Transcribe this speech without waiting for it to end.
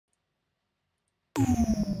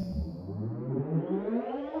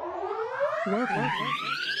Welcome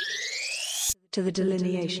to the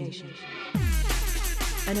Delineation,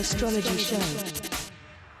 an astrology show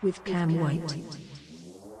with Cam White.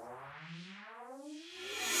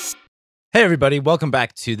 Hey everybody, welcome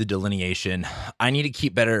back to the Delineation. I need to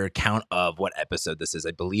keep better account of what episode this is.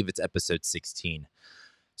 I believe it's episode 16.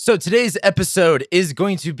 So today's episode is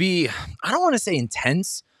going to be, I don't want to say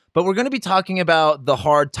intense, but we're going to be talking about the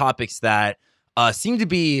hard topics that seem to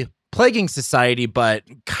be plaguing society, but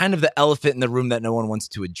kind of the elephant in the room that no one wants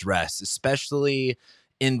to address, especially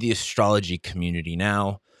in the astrology community.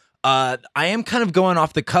 Now, I am kind of going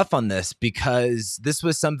off the cuff on this because this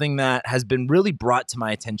was something that has been really brought to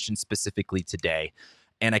my attention specifically today.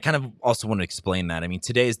 And I kind of also want to explain that. I mean,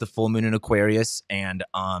 today is the full moon in Aquarius. And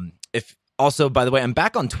if also, by the way, I'm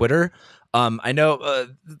back on Twitter. I know,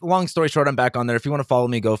 long story short, I'm back on there. If you want to follow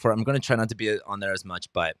me, go for it. I'm going to try not to be on there as much,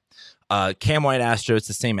 but Cam White Astro, it's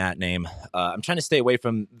the same @ name. I'm trying to stay away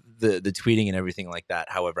from the tweeting and everything like that.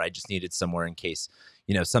 However, I just needed somewhere in case,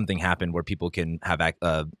 you know, something happened where people can have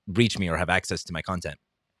reach me or have access to my content.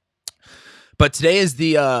 But today is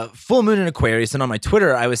the full moon in Aquarius, and on my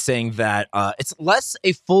Twitter, I was saying that it's less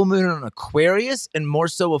a full moon on Aquarius and more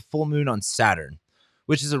so a full moon on Saturn,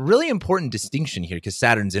 which is a really important distinction here because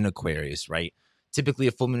Saturn's in Aquarius, right? Typically,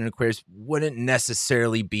 a full moon in Aquarius wouldn't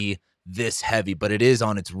necessarily be this heavy, but it is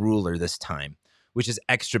on its ruler this time, which is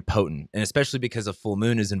extra potent. And especially because a full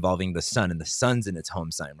moon is involving the sun, and the sun's in its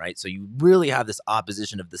home sign, right? So you really have this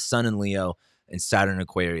opposition of the sun in Leo and Saturn in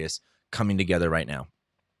Aquarius coming together right now.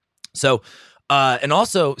 So, and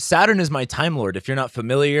also Saturn is my Time Lord. If you're not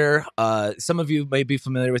familiar, some of you may be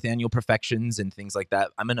familiar with annual perfections and things like that.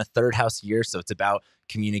 I'm in a third house year, so it's about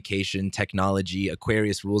communication, technology.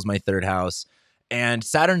 Aquarius rules my third house. And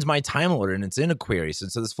Saturn's my Time Lord, and it's in Aquarius.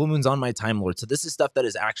 And so this full moon's on my Time Lord. So this is stuff that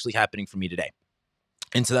is actually happening for me today.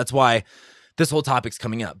 And so that's why this whole topic's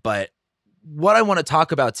coming up. But what I want to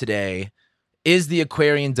talk about today is the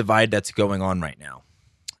Aquarian divide that's going on right now.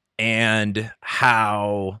 And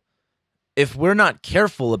how, if we're not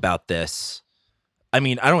careful about this, I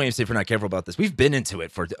mean, I don't even say if we're not careful about this. We've been into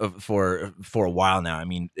it for a while now. I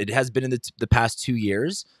mean, it has been in the past 2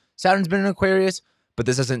 years. Saturn's been in Aquarius. But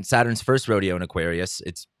this isn't Saturn's first rodeo in Aquarius.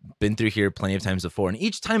 It's been through here plenty of times before. And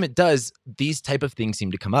each time it does, these type of things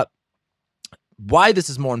seem to come up. Why this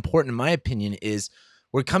is more important, in my opinion, is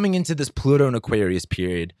we're coming into this Pluto and Aquarius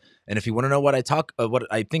period. And if you want to know what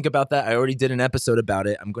I think about that, I already did an episode about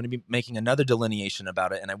it. I'm going to be making another delineation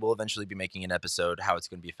about it. And I will eventually be making an episode how it's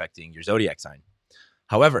going to be affecting your zodiac sign.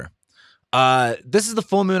 However, this is the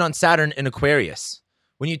full moon on Saturn in Aquarius.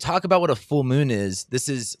 When you talk about what a full moon is, this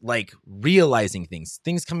is like realizing things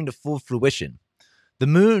coming to full fruition. The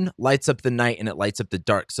moon lights up the night and it lights up the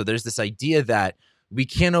dark. So there's this idea that we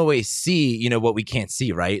can't always see, you know, what we can't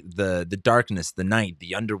see, right? The darkness, the night,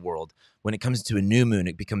 the underworld. When it comes to a new moon,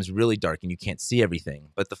 it becomes really dark and you can't see everything.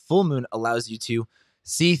 But the full moon allows you to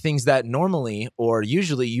see things that normally or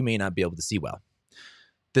usually you may not be able to see well.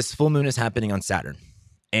 This full moon is happening on Saturn.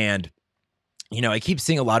 And, you know, I keep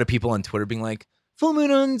seeing a lot of people on Twitter being like, full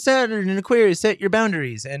moon on Saturn in Aquarius, set your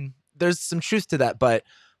boundaries. And there's some truth to that. But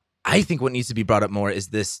I think what needs to be brought up more is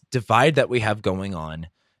this divide that we have going on.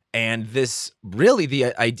 And this really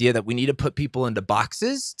the idea that we need to put people into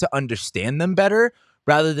boxes to understand them better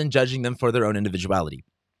rather than judging them for their own individuality.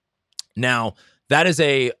 Now, that is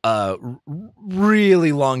a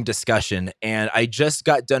really long discussion. And I just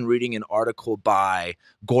got done reading an article by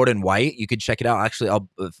Gordon White. You could check it out. Actually,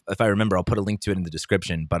 if I remember, I'll put a link to it in the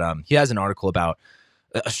description. But he has an article about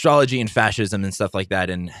astrology and fascism and stuff like that.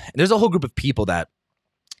 And there's a whole group of people that,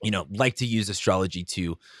 you know, like to use astrology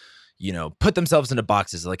to, you know, put themselves into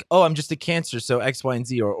boxes like, oh, I'm just a Cancer, so X, Y, and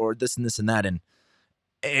Z, or this and this and that.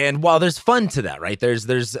 And while there's fun to that, right?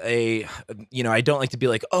 There's a, you know, I don't like to be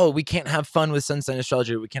like, oh, we can't have fun with sun sign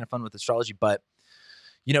astrology, or we can't have fun with astrology, but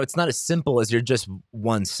you know, it's not as simple as you're just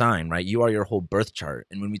one sign, right? You are your whole birth chart.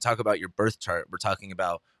 And when we talk about your birth chart, we're talking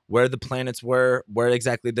about where the planets were, where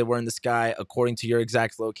exactly they were in the sky, according to your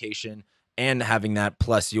exact location, and having that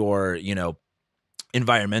plus your, you know,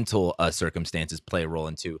 environmental circumstances play a role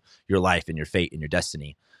into your life and your fate and your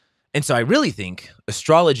destiny. And so I really think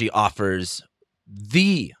astrology offers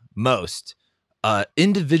the most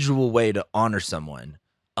individual way to honor someone.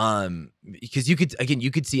 Because you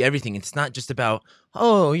could see everything. It's not just about,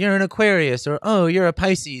 oh, you're an Aquarius, or oh, you're a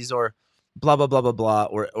Pisces, or blah, blah, blah, blah, blah,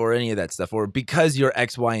 or any of that stuff. Or because you're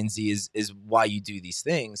X, Y, and Z is why you do these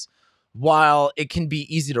things. While it can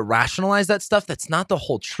be easy to rationalize that stuff, that's not the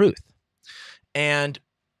whole truth. And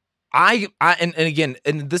and again,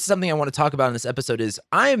 and this is something I want to talk about in this episode, is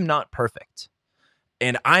I am not perfect.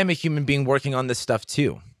 And I'm a human being working on this stuff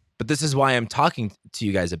too. But this is why I'm talking to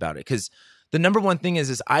you guys about it. Because the number one thing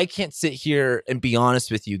is I can't sit here and be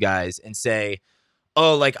honest with you guys and say,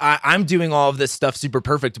 oh, like I'm doing all of this stuff super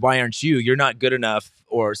perfect. Why aren't you? You're not good enough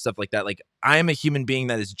or stuff like that. Like I'm a human being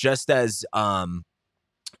that is just as,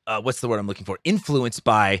 what's the word I'm looking for? Influenced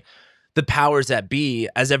by the powers that be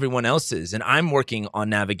as everyone else is. And I'm working on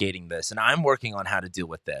navigating this and I'm working on how to deal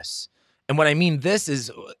with this. And what I mean this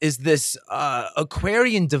is this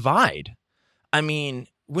Aquarian divide. I mean,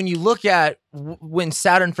 when you look at when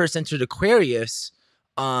Saturn first entered Aquarius,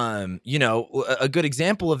 you know, a good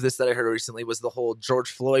example of this that I heard recently was the whole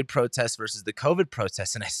George Floyd protest versus the COVID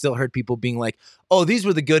protest. And I still heard people being like, oh, these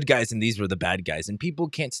were the good guys and these were the bad guys. And people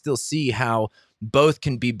can't still see how both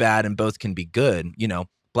can be bad and both can be good. You know,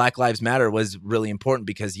 Black Lives Matter was really important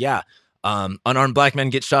because, yeah, unarmed black men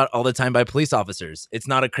get shot all the time by police officers. It's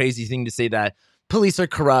not a crazy thing to say that police are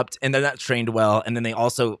corrupt and they're not trained well. And then they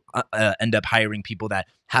also end up hiring people that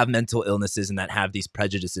have mental illnesses and that have these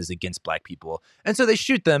prejudices against black people. And so they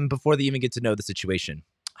shoot them before they even get to know the situation.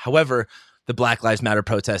 However, the Black Lives Matter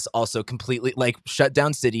protests also completely like shut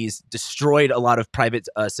down cities, destroyed a lot of private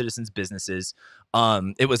citizens' businesses.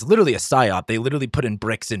 It was literally a psyop. They literally put in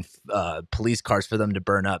bricks in police cars for them to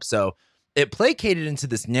burn up. So it placated into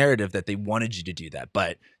this narrative that they wanted you to do that.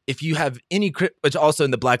 But if you have any, which also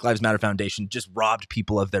in the Black Lives Matter Foundation just robbed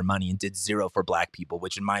people of their money and did zero for black people,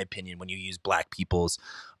 which in my opinion, when you use black people's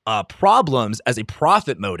problems as a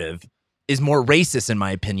profit motive is more racist in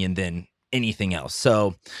my opinion than anything else.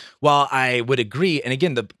 So while I would agree, and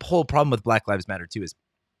again, the whole problem with Black Lives Matter too is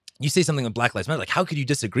you say something with Black Lives Matter, like how could you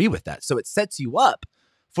disagree with that? So it sets you up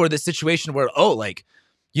for the situation where, oh, like,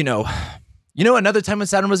 you know, another time when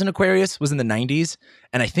Saturn was in Aquarius was in the 90s.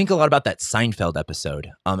 And I think a lot about that Seinfeld episode.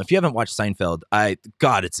 If you haven't watched Seinfeld,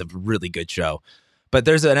 it's a really good show. But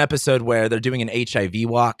there's an episode where they're doing an HIV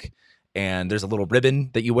walk and there's a little ribbon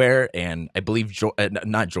that you wear. And I believe,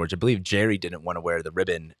 not George, I believe Jerry didn't want to wear the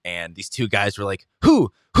ribbon. And these two guys were like,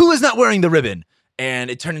 who is not wearing the ribbon?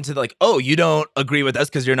 And it turned into like, oh, you don't agree with us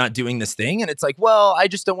because you're not doing this thing. And it's like, well, I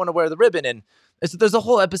just don't want to wear the ribbon. And there's a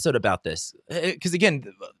whole episode about this. Because again,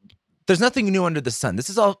 there's nothing new under the sun. This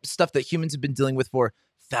is all stuff that humans have been dealing with for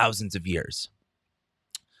thousands of years.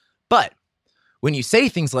 But when you say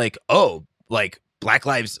things like, oh, like Black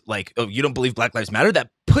Lives, like, oh, you don't believe Black Lives Matter, that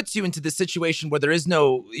puts you into this situation where there is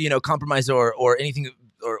no, compromise or anything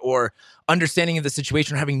or understanding of the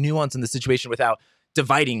situation or having nuance in the situation without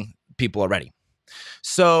dividing people already.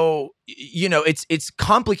 So, it's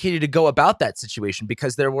complicated to go about that situation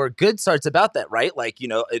because there were good starts about that, right? Like,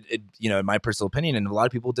 in my personal opinion, and a lot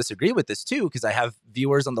of people disagree with this too, because I have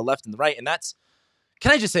viewers on the left and the right. And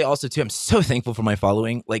can I just say also too, I'm so thankful for my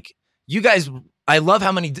following. Like you guys, I love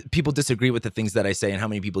how many people disagree with the things that I say and how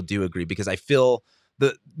many people do agree, because I feel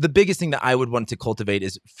the biggest thing that I would want to cultivate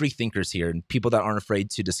is free thinkers here and people that aren't afraid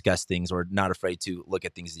to discuss things or not afraid to look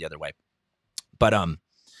at things the other way. But,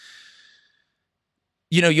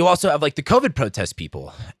 you also have like the COVID protest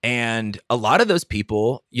people, and a lot of those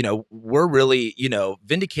people, were really,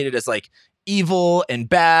 vindicated as like evil and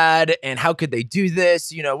bad. And how could they do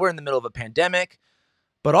this? We're in the middle of a pandemic,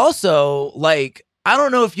 but also like, I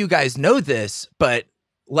don't know if you guys know this, but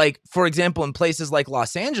like, for example, in places like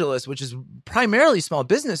Los Angeles, which is primarily small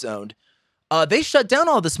business owned, they shut down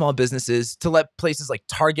all the small businesses to let places like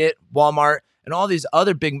Target, Walmart, and all these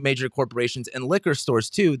other big major corporations and liquor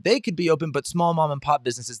stores too, they could be open, but small mom and pop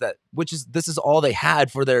businesses this is all they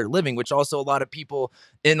had for their living, which also a lot of people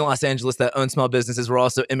in Los Angeles that own small businesses were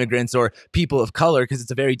also immigrants or people of color because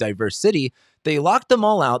it's a very diverse city. They locked them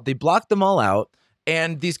all out. They blocked them all out.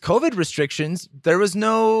 And these COVID restrictions, there was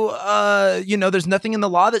no, there's nothing in the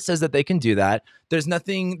law that says that they can do that. There's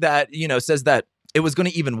nothing that, says that it was going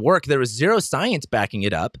to even work. There was zero science backing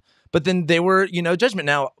it up, but then they were, judgment.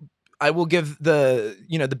 Now, I will give the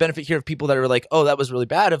benefit here of people that are like, oh, that was really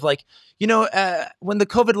bad. Of like, when the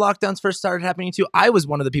COVID lockdowns first started happening too, I was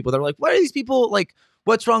one of the people that were like, what are these people like?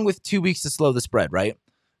 What's wrong with 2 weeks to slow the spread, right?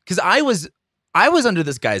 Because I was under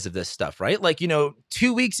this guise of this stuff, right? Like, 2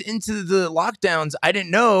 weeks into the lockdowns, I didn't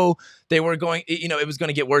know they were going, it was going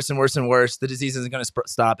to get worse and worse and worse. The disease isn't going to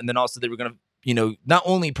stop. And then also they were going to, not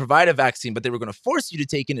only provide a vaccine, but they were going to force you to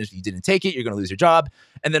take it. And if you didn't take it, you're going to lose your job.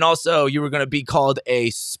 And then also you were going to be called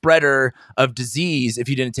a spreader of disease if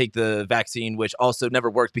you didn't take the vaccine, which also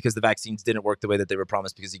never worked because the vaccines didn't work the way that they were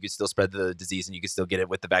promised, because you could still spread the disease and you could still get it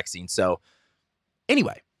with the vaccine. So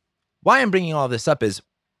anyway, why I'm bringing all this up is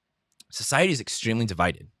society is extremely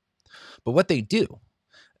divided. But what they do,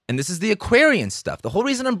 and this is the Aquarian stuff. The whole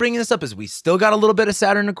reason I'm bringing this up is we still got a little bit of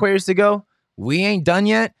Saturn Aquarius to go. We ain't done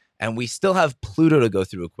yet. And we still have Pluto to go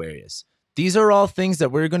through Aquarius. These are all things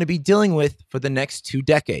that we're going to be dealing with for the next 2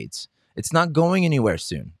 decades. It's not going anywhere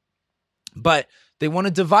soon. But they want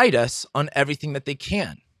to divide us on everything that they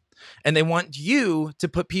can. And they want you to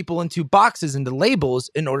put people into boxes, into labels,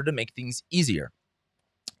 in order to make things easier.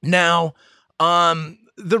 Now,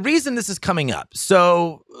 the reason this is coming up,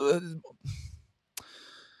 so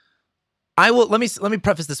let me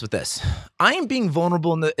preface this with this. I am being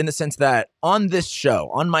vulnerable in the sense that on this show,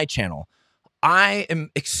 on my channel, I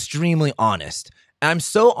am extremely honest. I'm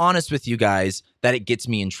so honest with you guys that it gets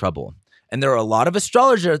me in trouble. And there are a lot of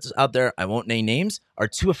astrologers out there, I won't name names, are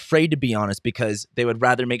too afraid to be honest because they would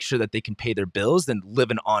rather make sure that they can pay their bills than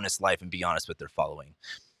live an honest life and be honest with their following.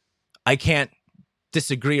 I can't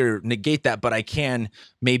disagree or negate that, but I can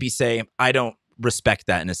maybe say I don't respect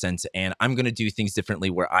that in a sense, and I'm going to do things differently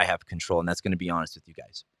where I have control, and that's going to be honest with you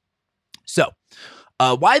guys. So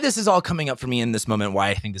why this is all coming up for me in this moment,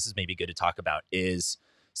 why I think this is maybe good to talk about, is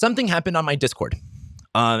something happened on my Discord.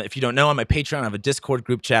 If you don't know, on my Patreon, I have a Discord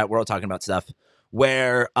group chat. We're all talking about stuff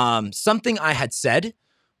where something I had said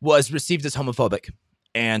was received as homophobic,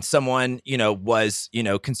 and someone, was,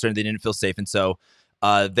 concerned they didn't feel safe. And so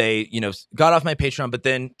they, got off my Patreon, but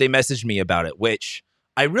then they messaged me about it, which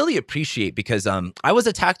I really appreciate because I was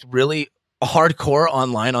attacked really hardcore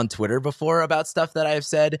online on Twitter before about stuff that I've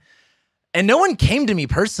said. And no one came to me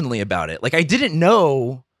personally about it. Like, I didn't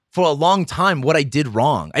know for a long time what I did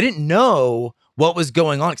wrong. I didn't know what was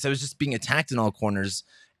going on because I was just being attacked in all corners.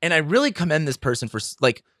 And I really commend this person for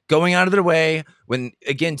like going out of their way when,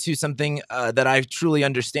 again, to something that I truly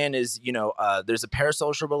understand is, there's a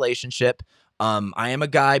parasocial relationship. I am a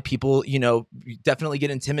guy. People, definitely get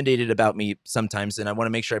intimidated about me sometimes, and I want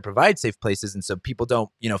to make sure I provide safe places. And so people don't,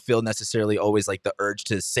 feel necessarily always like the urge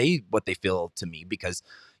to say what they feel to me because,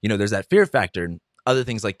 there's that fear factor and other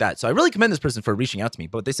things like that. So I really commend this person for reaching out to me.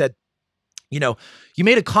 But they said, you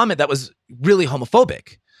made a comment that was really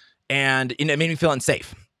homophobic, and it made me feel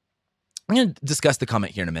unsafe. I'm going to discuss the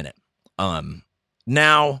comment here in a minute.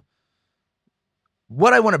 Now,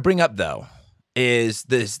 what I want to bring up though is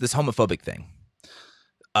this homophobic thing.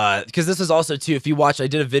 Because this is also too, if you watch, I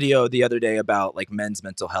did a video the other day about like men's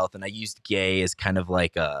mental health, and I used gay as kind of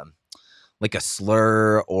like a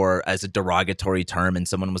slur or as a derogatory term, and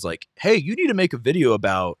someone was like, "Hey, you need to make a video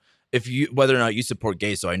about whether or not you support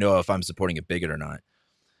gay, so I know if I'm supporting a bigot or not."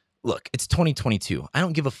 Look, it's 2022. I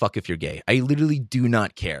don't give a fuck if you're gay. I literally do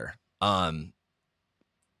not care. And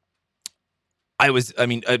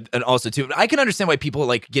also too, I can understand why people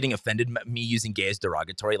like getting offended me using gay as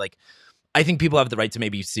derogatory. Like, I think people have the right to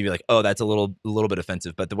maybe see like, oh, that's a little bit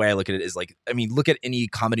offensive. But the way I look at it is like, look at any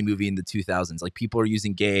comedy movie in the 2000s. Like, people are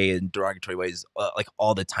using gay in derogatory ways like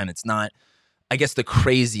all the time. It's not, I guess, the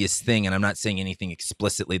craziest thing. And I'm not saying anything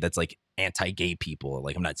explicitly that's like anti-gay people.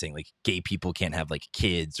 Like, I'm not saying like gay people can't have like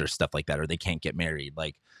kids or stuff like that, or they can't get married.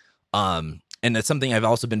 Like, and that's something I've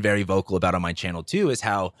also been very vocal about on my channel too, is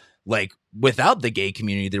how like without the gay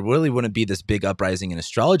community, there really wouldn't be this big uprising in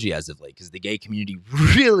astrology as of late, because the gay community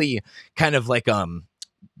really kind of like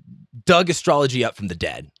dug astrology up from the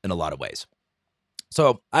dead in a lot of ways.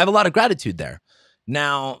 So I have a lot of gratitude there.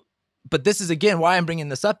 Now, but this is again why I'm bringing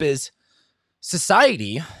this up is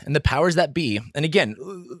society and the powers that be. And again,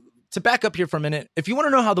 to back up here for a minute, if you want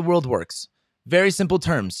to know how the world works, very simple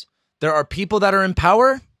terms. There are people that are in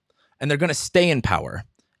power, and they're going to stay in power.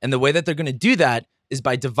 And the way that they're going to do that is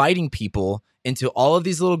by dividing people into all of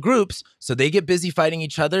these little groups so they get busy fighting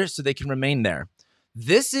each other so they can remain there.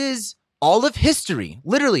 This is all of history.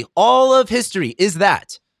 Literally, all of history is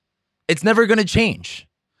that. It's never going to change.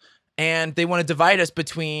 And they want to divide us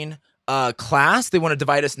between class. They want to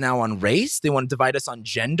divide us now on race. They want to divide us on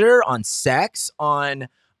gender, on sex, on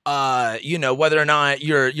whether or not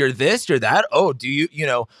you're this, you're that. Oh, do you,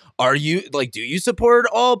 are you like, do you support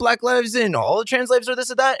all Black lives and all trans lives or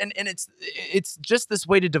this or that? And it's just this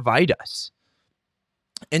way to divide us.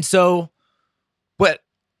 And so what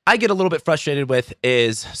I get a little bit frustrated with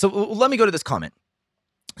is, so let me go to this comment.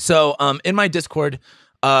 So in my Discord,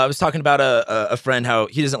 I was talking about a friend, how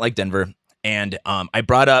he doesn't like Denver. And I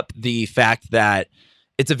brought up the fact that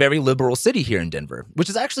it's a very liberal city here in Denver, which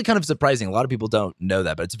is actually kind of surprising. A lot of people don't know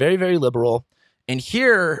that, but it's very, very liberal. And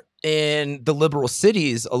here in the liberal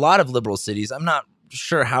cities, a lot of liberal cities, I'm not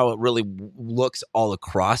sure how it really looks all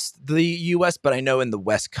across the U.S., but I know in the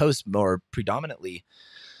West Coast more predominantly,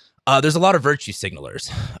 there's a lot of virtue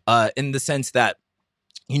signalers in the sense that,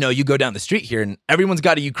 you go down the street here and everyone's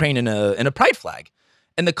got a Ukraine and a pride flag.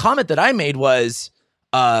 And the comment that I made was,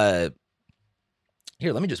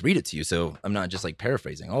 here, let me just read it to you so I'm not just like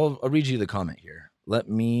paraphrasing. I'll read you the comment here. Let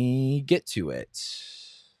me get to it.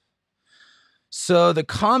 So the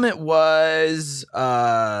comment was,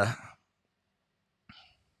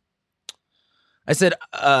 I said,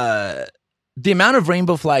 the amount of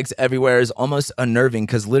rainbow flags everywhere is almost unnerving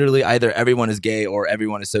because literally either everyone is gay or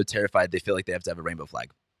everyone is so terrified they feel like they have to have a rainbow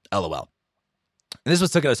flag. LOL. And this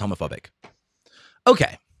was taken as homophobic.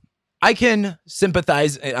 Okay. I can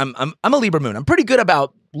sympathize. I'm a Libra moon. I'm pretty good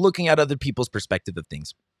about looking at other people's perspective of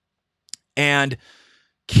things. And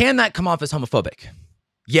can that come off as homophobic?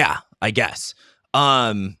 Yeah, I guess.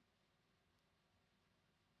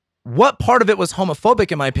 What part of it was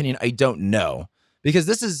homophobic, in my opinion, I don't know. Because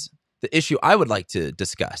this is the issue I would like to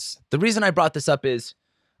discuss. The reason I brought this up is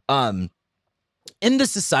in the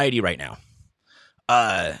society right now,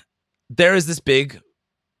 there is this big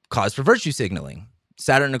cause for virtue signaling.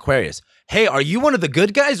 Saturn and Aquarius. Hey, are you one of the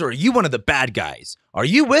good guys or are you one of the bad guys? Are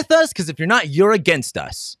you with us? Because if you're not, you're against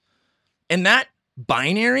us. And that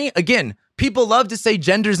binary, again, people love to say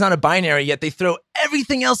gender's not a binary, yet they throw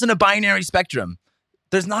everything else in a binary spectrum.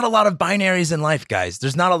 There's not a lot of binaries in life, guys.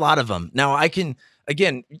 There's not a lot of them. Now, I can,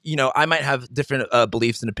 again, I might have different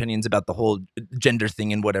beliefs and opinions about the whole gender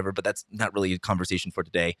thing and whatever, but that's not really a conversation for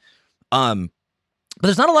today. But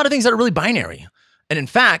there's not a lot of things that are really binary. And in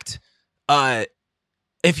fact,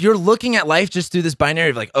 if you're looking at life just through this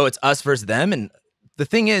binary of like, oh, it's us versus them. And the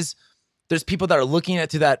thing is, there's people that are looking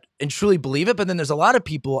at to that and truly believe it. But then there's a lot of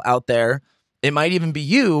people out there, it might even be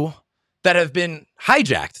you, that have been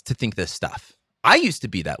hijacked to think this stuff. I used to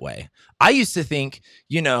be that way. I used to think,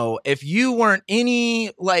 if you weren't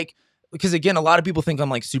any because again, a lot of people think I'm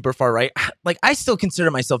like super far right. Like I still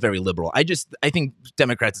consider myself very liberal. I think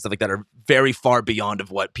Democrats and stuff like that are very far beyond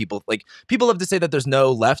of what people like. People love to say that there's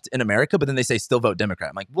no left in America, but then they say still vote Democrat.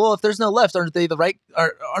 I'm like, well, if there's no left, aren't they the right?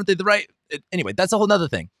 Aren't they the right? Anyway, that's a whole nother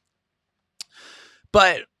thing.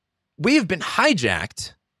 But we have been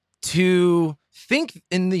hijacked to think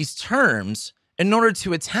in these terms in order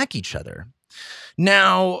to attack each other.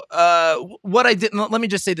 Now, what I did, let me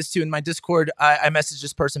just say this too. In my Discord, I messaged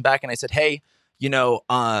this person back and I said, hey,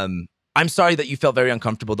 I'm sorry that you felt very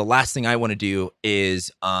uncomfortable. The last thing I want to do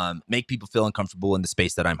is make people feel uncomfortable in the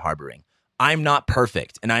space that I'm harboring. I'm not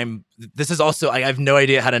perfect. And this is also, I have no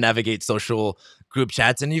idea how to navigate social group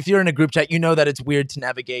chats. And if you're in a group chat, you know that it's weird to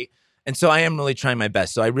navigate. And so I am really trying my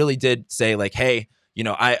best. So I really did say like, hey,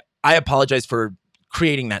 I apologize for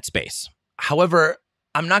creating that space. However,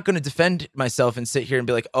 I'm not going to defend myself and sit here and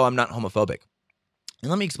be like, oh, I'm not homophobic. And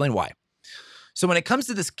let me explain why. So when it comes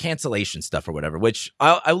to this cancellation stuff or whatever, which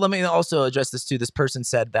let me also address this too. This person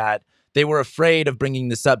said that they were afraid of bringing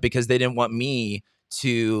this up because they didn't want me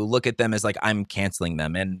to look at them as like I'm canceling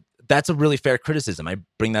them. And that's a really fair criticism. I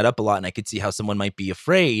bring that up a lot and I could see how someone might be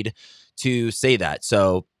afraid to say that.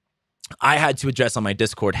 So I had to address on my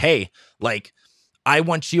Discord, hey, like, I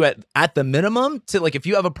want you at the minimum to like, if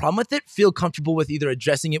you have a problem with it, feel comfortable with either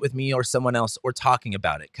addressing it with me or someone else or talking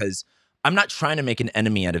about it. Cause I'm not trying to make an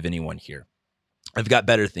enemy out of anyone here. I've got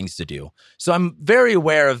better things to do. So I'm very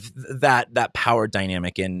aware of that power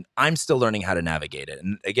dynamic and I'm still learning how to navigate it.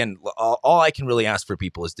 And again, all I can really ask for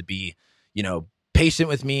people is to be, patient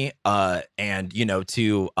with me and,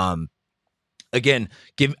 to, again,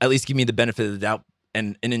 give me the benefit of the doubt.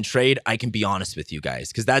 And in trade, I can be honest with you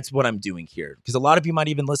guys because that's what I'm doing here. Because a lot of you might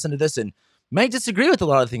even listen to this and might disagree with a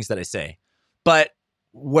lot of things that I say. But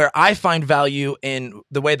where I find value in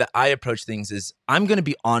the way that I approach things is I'm going to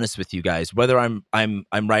be honest with you guys, whether I'm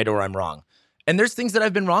right or I'm wrong. And there's things that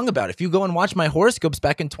I've been wrong about. If you go and watch my horoscopes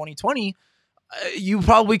back in 2020, you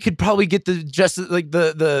could probably get the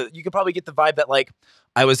vibe that like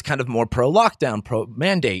I was kind of more pro lockdown, pro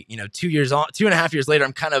mandate. 2.5 years later,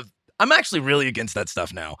 I'm actually really against that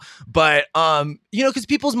stuff now. But, because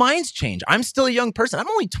people's minds change. I'm still a young person. I'm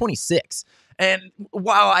only 26. And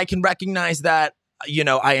while I can recognize that,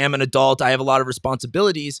 I am an adult, I have a lot of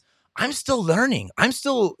responsibilities, I'm still learning. I'm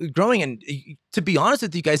still growing. And to be honest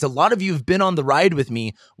with you guys, a lot of you have been on the ride with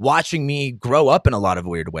me, watching me grow up in a lot of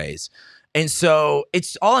weird ways. And so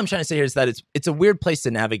it's all I'm trying to say here is that it's a weird place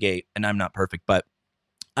to navigate and I'm not perfect, but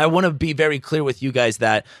I want to be very clear with you guys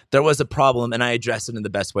that there was a problem and I addressed it in the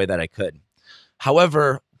best way that I could.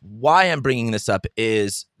 However, why I'm bringing this up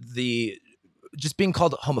is just being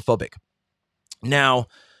called homophobic. Now,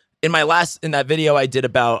 in that video I did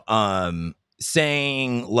about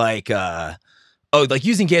saying like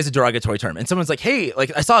using gay as a derogatory term, and someone's like, hey,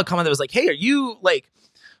 like I saw a comment that was like, hey, are you like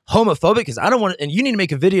homophobic? Because I don't want to, and you need to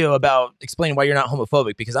make a video about explaining why you're not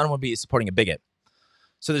homophobic because I don't want to be supporting a bigot.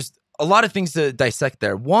 So there's a lot of things to dissect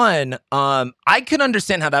there. One, I can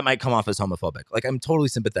understand how that might come off as homophobic. Like I'm totally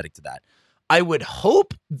sympathetic to that. I would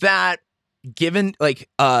hope that given like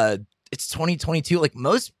it's 2022, like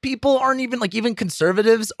most people aren't even like even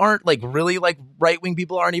conservatives aren't like really like right-wing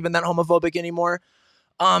people aren't even that homophobic anymore.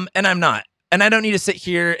 And I'm not. And I don't need to sit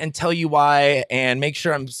here and tell you why and make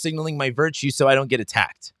sure I'm signaling my virtue so I don't get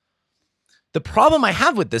attacked. The problem I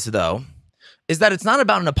have with this, though, is that it's not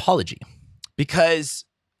about an apology, because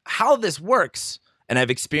how this works, and I've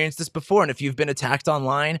experienced this before, and if you've been attacked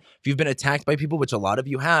online, if you've been attacked by people, which a lot of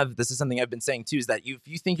you have, this is something I've been saying too, is that if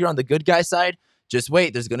you think you're on the good guy side, just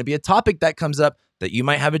wait. There's going to be a topic that comes up that you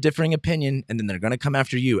might have a differing opinion, and then they're going to come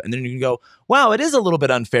after you. And then you're going to go, wow, it is a little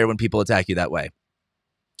bit unfair when people attack you that way.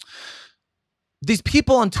 These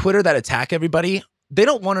people on Twitter that attack everybody, they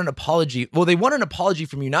don't want an apology. Well, they want an apology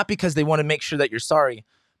from you, not because they want to make sure that you're sorry,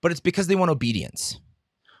 but it's because they want obedience.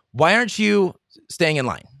 Why aren't you staying in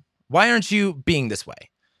line? Why aren't you being this way?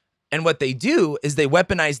 And what they do is they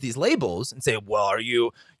weaponize these labels and say, well, are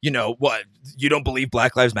you, what? You don't believe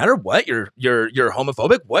Black Lives Matter? What? You're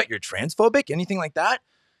homophobic? What? You're transphobic? Anything like that?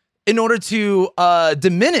 In order to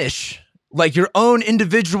diminish like your own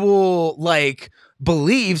individual like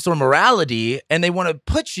beliefs or morality. And they want to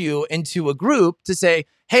put you into a group to say,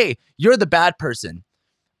 hey, you're the bad person.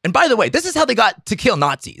 And by the way, this is how they got to kill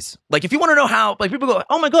Nazis. Like, if you want to know how, like, people go,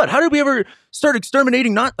 oh my God, how did we ever start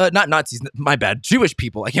exterminating not Nazis, my bad, Jewish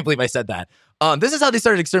people? I can't believe I said that. This is how they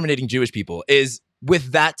started exterminating Jewish people, is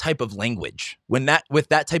with that type of language, with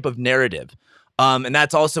that type of narrative. And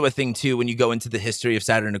that's also a thing too, when you go into the history of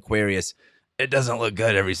Saturn and Aquarius, it doesn't look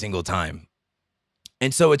good every single time.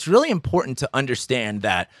 And so it's really important to understand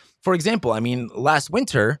that, for example, I mean, last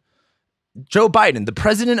winter, Joe Biden, the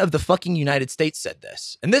president of the fucking United States, said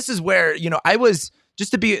this. And this is where, I was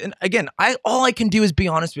just to be, again, all I can do is be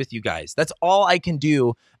honest with you guys. That's all I can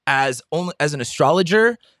do as an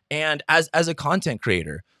astrologer and as a content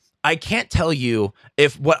creator. I can't tell you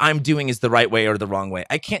if what I'm doing is the right way or the wrong way.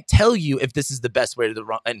 I can't tell you if this is the best way or the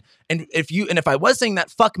wrong. And if I was saying that,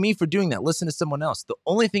 fuck me for doing that. Listen to someone else. The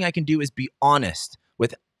only thing I can do is be honest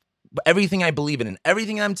with everything I believe in, and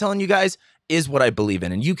everything I'm telling you guys is what I believe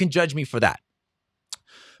in, and you can judge me for that.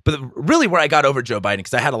 But really, where I got over Joe Biden,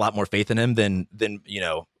 because I had a lot more faith in him than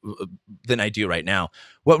I do right now.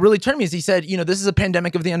 What really turned me is he said, this is a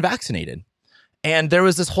pandemic of the unvaccinated, and there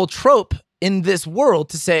was this whole trope in this world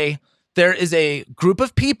to say there is a group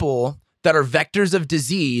of people that are vectors of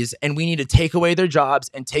disease, and we need to take away their jobs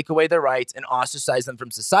and take away their rights and ostracize them from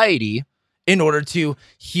society in order to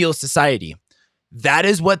heal society. That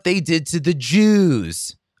is what they did to the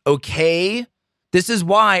Jews. Okay? This is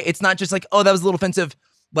why it's not just like, oh, that was a little offensive.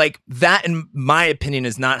 Like, that, in my opinion,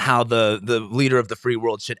 is not how the leader of the free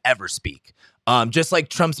world should ever speak. Just like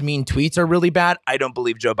Trump's mean tweets are really bad, I don't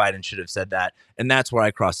believe Joe Biden should have said that. And that's where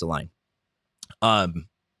I cross the line.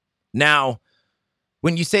 Now,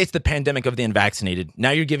 when you say it's the pandemic of the unvaccinated,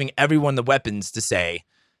 now you're giving everyone the weapons to say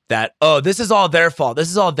that, oh, this is all their fault. This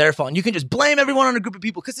is all their fault. And you can just blame everyone on a group of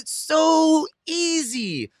people because it's so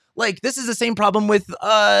easy. Like, this is the same problem with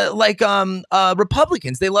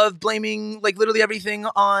Republicans. They love blaming like literally everything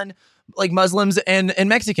on like Muslims and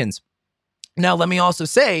Mexicans. Now, let me also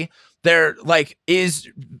say there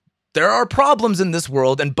are problems in this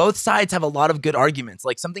world, and both sides have a lot of good arguments.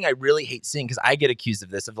 Like, something I really hate seeing, because I get accused of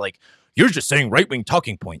this, of like, you're just saying right-wing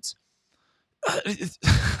talking points.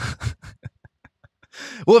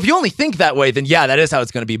 Well, if you only think that way, then yeah, that is how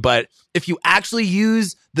it's going to be. But if you actually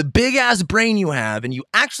use the big ass brain you have and you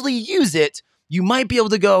actually use it, you might be able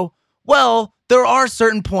to go, well, there are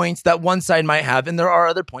certain points that one side might have, and there are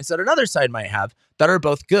other points that another side might have that are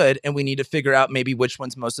both good. And we need to figure out maybe which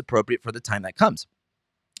one's most appropriate for the time that comes.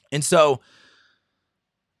 And so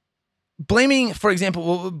blaming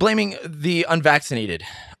the unvaccinated,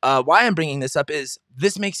 why I'm bringing this up is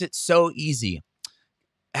this makes it so easy.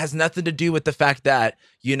 Has nothing to do with the fact that,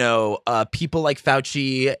 people like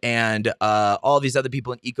Fauci and all these other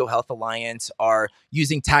people in EcoHealth Alliance are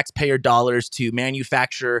using taxpayer dollars to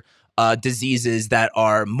manufacture diseases that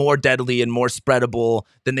are more deadly and more spreadable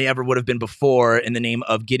than they ever would have been before in the name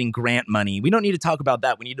of getting grant money. We don't need to talk about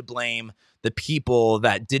that. We need to blame the people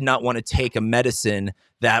that did not want to take a medicine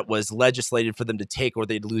that was legislated for them to take, or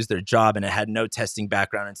they'd lose their job, and it had no testing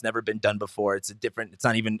background. It's never been done before. It's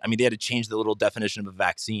not even, they had to change the little definition of a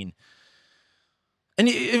vaccine. And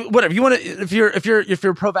whatever you want to, if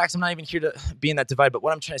you're pro-vax, I'm not even here to be in that divide. But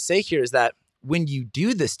what I'm trying to say here is that when you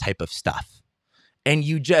do this type of stuff and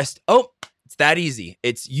you just, it's that easy.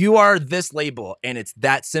 You are this label, and it's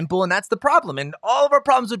that simple, and that's the problem. And all of our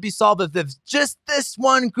problems would be solved if just this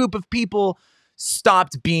one group of people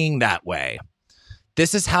stopped being that way.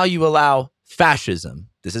 This is how you allow fascism.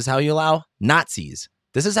 This is how you allow Nazis.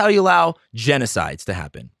 This is how you allow genocides to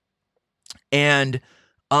happen. And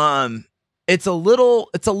it's a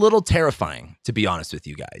little terrifying, to be honest with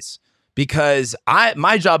you guys, because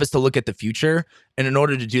my job is to look at the future. And in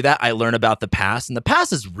order to do that, I learn about the past, and the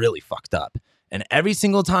past is really fucked up. And every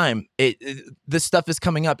single time this stuff is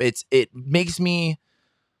coming up, it makes me,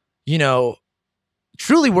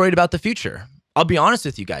 truly worried about the future. I'll be honest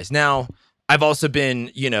with you guys. Now, I've also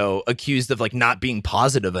been, accused of like not being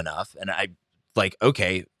positive enough. And I like,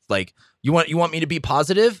 okay, like you want me to be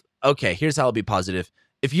positive? Okay, here's how I'll be positive.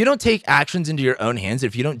 If you don't take actions into your own hands,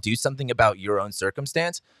 if you don't do something about your own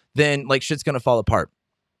circumstance, then like shit's going to fall apart.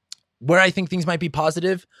 Where I think things might be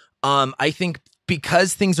positive, I think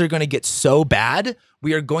because things are going to get so bad,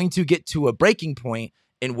 we are going to get to a breaking point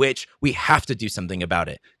in which we have to do something about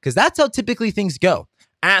it. Because that's how typically things go.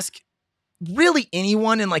 Ask really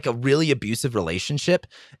anyone in like a really abusive relationship.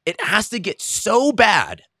 It has to get so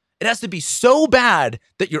bad. It has to be so bad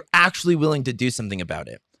that you're actually willing to do something about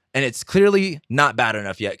it. And it's clearly not bad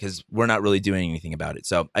enough yet because we're not really doing anything about it.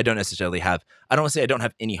 So I don't necessarily have, I don't want to say I don't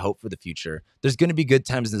have any hope for the future. There's going to be good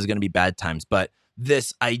times and there's going to be bad times. But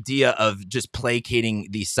this idea of just placating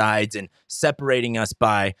these sides and separating us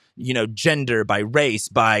by, gender, by race,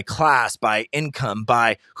 by class, by income,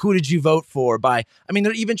 by who did you vote for,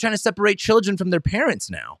 they're even trying to separate children from their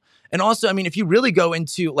parents now. And also, if you really go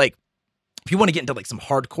into like, if you want to get into like some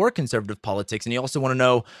hardcore conservative politics and you also want to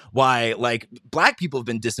know why like black people have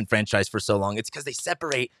been disenfranchised for so long, it's because they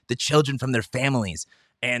separate the children from their families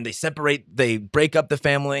and they break up the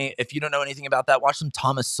family. If you don't know anything about that, watch some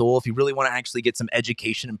Thomas Sowell. If you really want to actually get some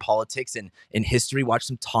education in politics and in history, watch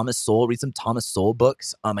some Thomas Sowell, read some Thomas Sowell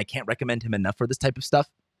books. I can't recommend him enough for this type of stuff.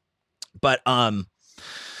 But why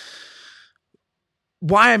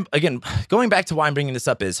I'm, again, going back to why I'm bringing this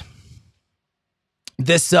up is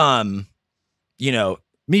this, me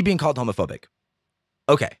being called homophobic.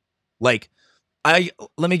 Okay. Like let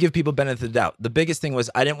me give people benefit of the doubt. The biggest thing was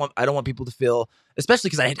I don't want people to feel, especially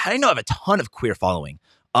because I know I have a ton of queer following,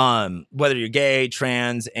 whether you're gay,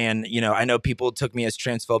 trans, and, I know people took me as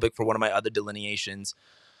transphobic for one of my other delineations,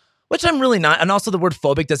 which I'm really not. And also the word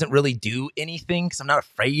phobic doesn't really do anything because I'm not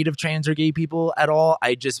afraid of trans or gay people at all.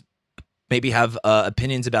 I just maybe have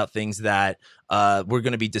opinions about things that we're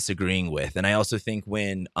going to be disagreeing with. And I also think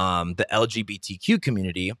when the LGBTQ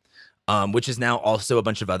community, which is now also a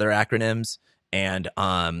bunch of other acronyms, and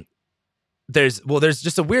there's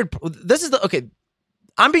just a weird,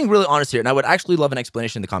 I'm being really honest here, and I would actually love an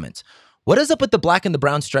explanation in the comments. What is up with the black and the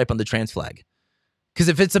brown stripe on the trans flag? Because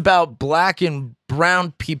if it's about black and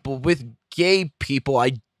brown people with gay people,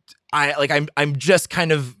 I'm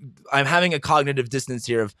having a cognitive dissonance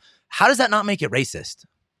here of, how does that not make it racist?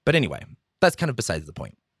 But anyway, that's kind of besides the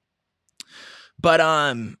point. But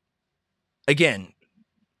again,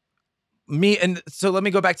 so let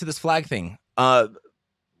me go back to this flag thing.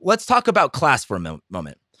 Let's talk about class for a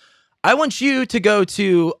moment. I want you to go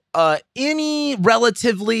to any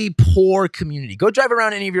relatively poor community. Go drive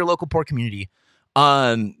around any of your local poor community.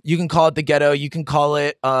 You can call it the ghetto. You can call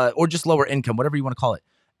it, or just lower income, whatever you want to call it.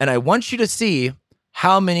 And I want you to see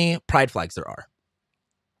how many pride flags there are.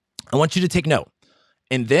 I want you to take note.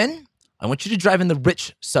 And then I want you to drive in the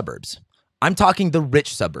rich suburbs. I'm talking the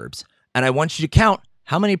rich suburbs. And I want you to count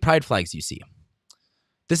how many pride flags you see.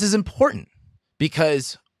 This is important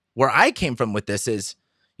because where I came from with this is,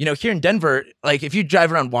 here in Denver, like if you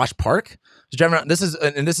drive around Wash Park, this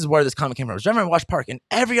is where this comment came from. I was driving around Wash Park and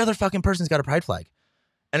every other fucking person's got a pride flag.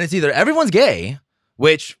 And it's either everyone's gay,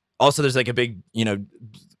 which also there's like a big,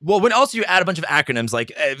 when also you add a bunch of acronyms,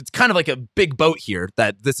 like it's kind of like a big boat here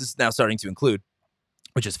that this is now starting to include,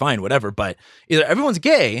 which is fine, whatever. But either everyone's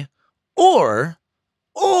gay or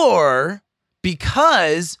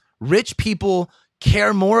because rich people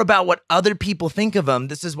care more about what other people think of them.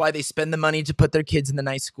 This is why they spend the money to put their kids in the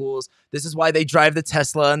nice schools. This is why they drive the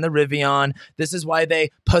Tesla and the Rivian. This is why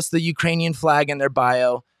they post the Ukrainian flag in their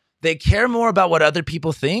bio. They care more about what other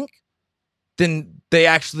people think than they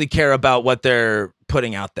actually care about what they're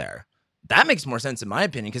putting out there. That makes more sense in my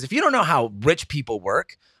opinion, because if you don't know how rich people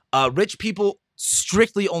work, rich people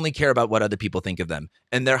strictly only care about what other people think of them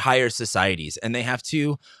and their higher societies, and they have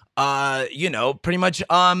to pretty much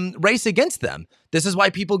race against them. This is why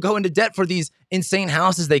people go into debt for these insane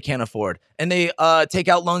houses they can't afford, and they take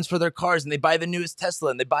out loans for their cars, and they buy the newest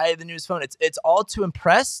Tesla, and they buy the newest phone. It's all to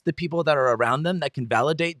impress the people that are around them that can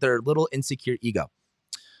validate their little insecure ego.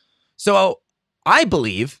 So I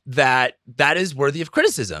believe that is worthy of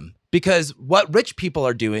criticism, because what rich people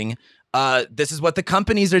are doing, this is what the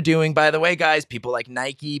companies are doing, by the way, guys. People like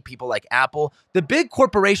Nike, people like Apple, the big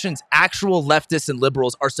corporations actual leftists and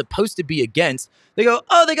liberals are supposed to be against. They go,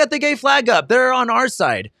 oh, they got the gay flag up. They're on our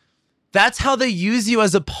side. That's how they use you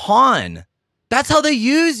as a pawn. That's how they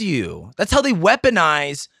use you. That's how they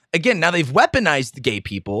weaponize again, now they've weaponized the gay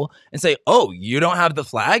people and say, oh, you don't have the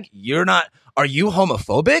flag? Are you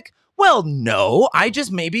homophobic? Well, no, I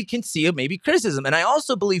just maybe can see maybe criticism. And I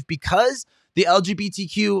also believe because the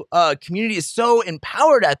LGBTQ community is so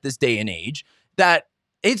empowered at this day and age that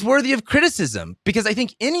it's worthy of criticism, because I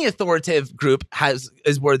think any authoritative group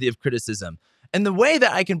is worthy of criticism. And the way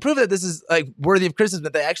that I can prove that this is like worthy of criticism,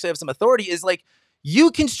 that they actually have some authority, is like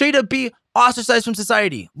you can straight up be ostracized from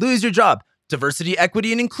society, lose your job. Diversity,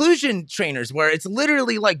 equity, and inclusion trainers, where it's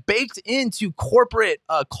literally like baked into corporate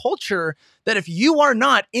culture that if you are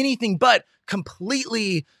not anything but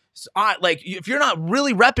completely like, if you're not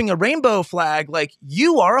really repping a rainbow flag, like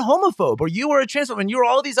you are a homophobe or you are a transphobe, and you're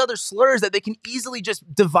all these other slurs that they can easily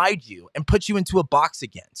just divide you and put you into a box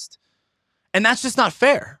against. And that's just not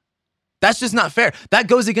fair. That's just not fair. That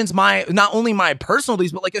goes against not only my personal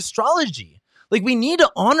beliefs, but like astrology. Like, we need to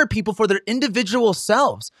honor people for their individual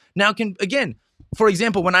selves. Now, again, for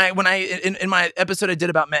example, when I in my episode I did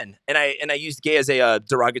about men, and I used gay as a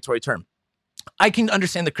derogatory term, I can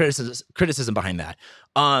understand the criticism behind that.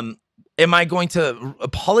 Am I going to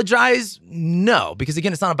apologize? No, because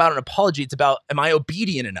again, it's not about an apology. It's about, am I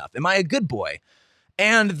obedient enough? Am I a good boy?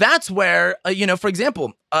 And that's where, for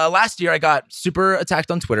example, last year I got super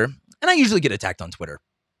attacked on Twitter, and I usually get attacked on Twitter.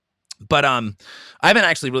 But I haven't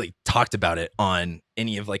actually really talked about it on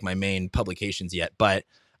any of like my main publications yet. But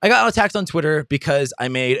I got attacked on Twitter because I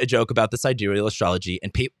made a joke about the sidereal astrology,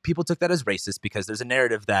 and people took that as racist, because there's a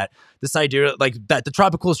narrative that the sidereal, like that the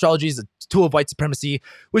tropical astrology is a tool of white supremacy,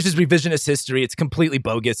 which is revisionist history. It's completely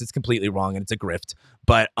bogus. It's completely wrong, and it's a grift.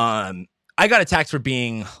 But I got attacked for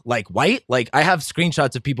being like white. Like, I have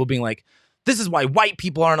screenshots of people being like, this is why white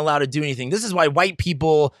people aren't allowed to do anything. This is why white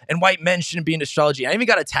people and white men shouldn't be in astrology. I even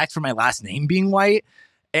got attacked for my last name being white.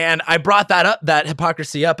 And I brought that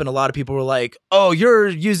hypocrisy up, and a lot of people were like, oh, you're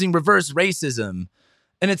using reverse racism.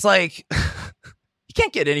 And it's like, you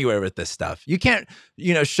can't get anywhere with this stuff. You can't,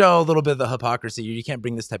 show a little bit of the hypocrisy. You can't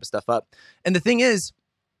bring this type of stuff up. And the thing is,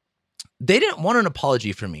 they didn't want an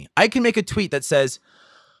apology from me. I can make a tweet that says,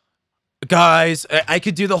 guys, I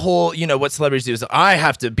could do the whole, what celebrities do is, I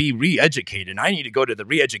have to be re-educated. I need to go to the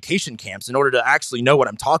re-education camps in order to actually know what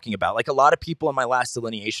I'm talking about. Like, a lot of people in my last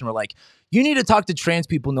delineation were like, you need to talk to trans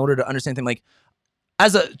people in order to understand things. Like,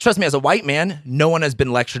 trust me, as a white man, no one has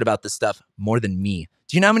been lectured about this stuff more than me.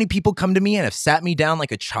 Do you know how many people come to me and have sat me down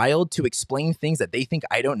like a child to explain things that they think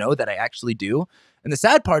I don't know that I actually do? And the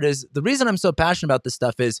sad part is, the reason I'm so passionate about this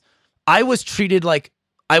stuff is I was treated like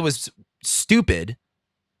I was stupid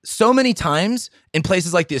so many times in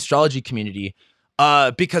places like the astrology community,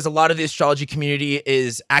 because a lot of the astrology community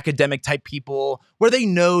is academic type people where they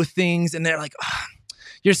know things, and they're like, oh,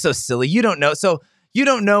 you're so silly. You don't know. So you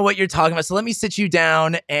don't know what you're talking about. So let me sit you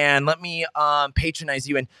down and let me patronize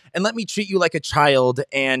you and let me treat you like a child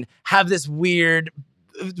and have this weird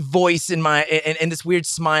voice in and this weird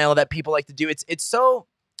smile that people like to do. It's so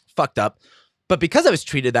fucked up. But because I was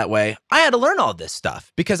treated that way, I had to learn all this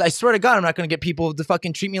stuff, because I swear to God, I'm not going to get people to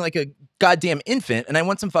fucking treat me like a goddamn infant, and I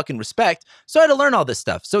want some fucking respect. So I had to learn all this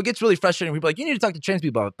stuff. So it gets really frustrating. People are like, you need to talk to trans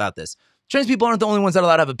people about this. Trans people aren't the only ones that are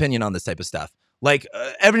allowed to have an opinion on this type of stuff. Like,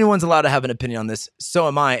 everyone's allowed to have an opinion on this. So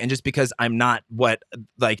am I. And just because I'm not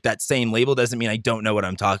that same label doesn't mean I don't know what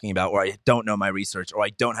I'm talking about, or I don't know my research, or I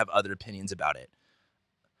don't have other opinions about it.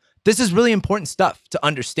 This is really important stuff to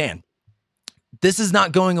understand. This is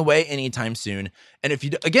not going away anytime soon. And if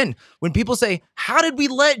again, when people say, how did we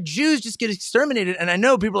let Jews just get exterminated? And I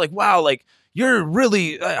know people are like, wow, like, you're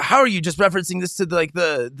really, how are you just referencing this to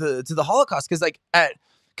the Holocaust?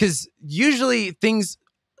 Because usually things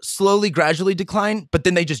slowly, gradually decline, but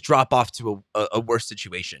then they just drop off to a worse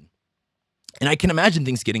situation. And I can imagine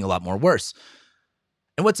things getting a lot more worse.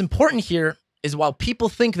 And what's important here is, while people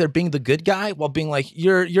think they're being the good guy, while being like,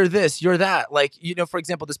 you're this, you're that, like, for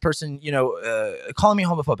example, this person, calling me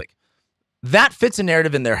homophobic, that fits a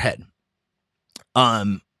narrative in their head.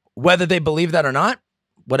 Whether they believe that or not,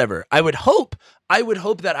 whatever. I would hope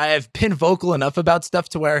that I have been vocal enough about stuff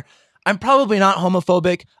to where I'm probably not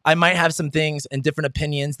homophobic. I might have some things and different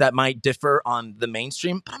opinions that might differ on the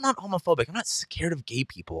mainstream, but I'm not homophobic. I'm not scared of gay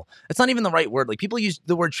people. It's not even the right word. Like, people use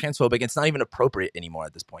the word transphobic. It's not even appropriate anymore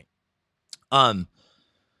at this point. But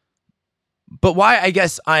why, I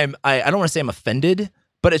guess I don't want to say I'm offended,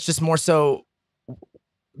 but it's just more so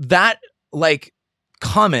that, like,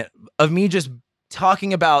 comment of me just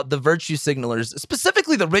talking about the virtue signalers,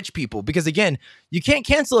 specifically the rich people, because again, you can't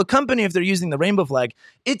cancel a company if they're using the rainbow flag.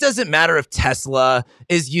 It doesn't matter if Tesla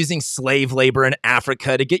is using slave labor in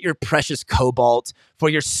Africa to get your precious cobalt for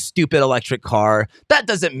your stupid electric car. That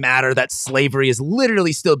doesn't matter that slavery is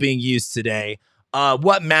literally still being used today.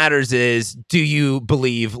 What matters is, do you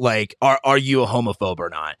believe, like, are you a homophobe or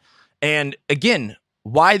not? And again,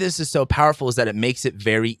 why this is so powerful is that it makes it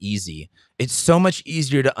very easy. It's so much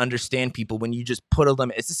easier to understand people when you just put a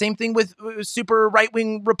limit. It's the same thing with super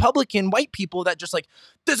right-wing Republican white people that just like,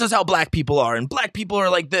 this is how black people are, and black people are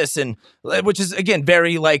like this, and which is, again,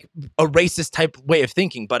 very like a racist type way of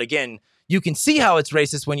thinking. But again, you can see how it's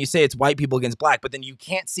racist when you say it's white people against black, but then you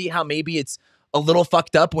can't see how maybe it's a little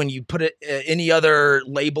fucked up when you put it any other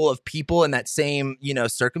label of people in that same,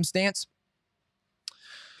 circumstance.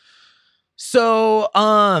 So,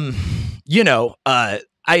 and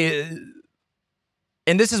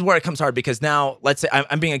this is where it comes hard, because now let's say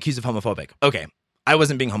I'm being accused of homophobic. Okay, I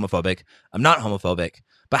wasn't being homophobic. I'm not homophobic.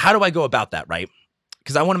 But how do I go about that, right?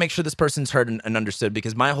 Because I want to make sure this person's heard and understood,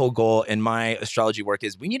 because my whole goal in my astrology work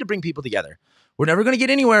is we need to bring people together. We're never going to get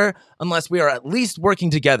anywhere unless we are at least working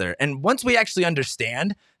together. And once we actually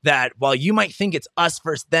understand that while you might think it's us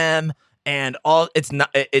versus them and all, it's not.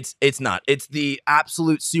 It's the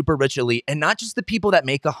absolute super rich elite, and not just the people that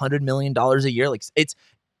make $100 million a year. Like,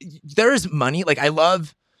 there is money. Like, I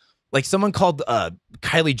love, like, someone called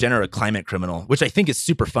Kylie Jenner a climate criminal, which I think is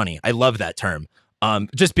super funny. I love that term.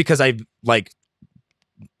 Just because I like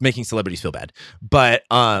making celebrities feel bad. But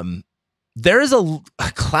there is a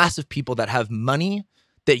class of people that have money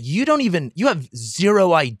that you have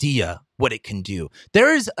zero idea what it can do.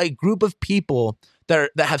 There is a group of people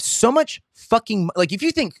that have so much fucking, like, if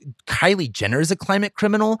you think Kylie Jenner is a climate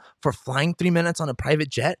criminal for flying 3 minutes on a private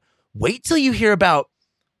jet, wait till you hear about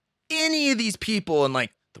any of these people in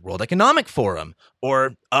like the World Economic Forum,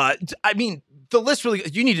 or the list really,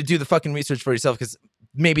 you need to do the fucking research for yourself, because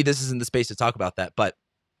maybe this isn't the space to talk about that. But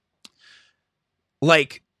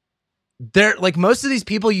like, they're like, most of these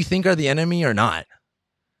people you think are the enemy are not.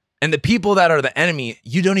 And the people that are the enemy,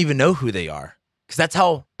 you don't even know who they are, because that's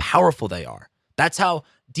how powerful they are. That's how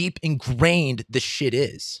deep ingrained the shit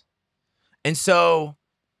is. And so,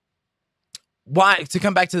 why, to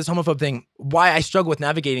come back to this homophobe thing, why I struggle with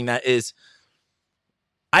navigating that is,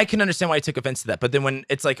 I can understand why I took offense to that. But then when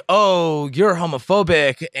it's like, oh, you're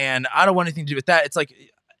homophobic and I don't want anything to do with that, it's like,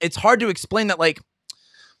 it's hard to explain that. Like,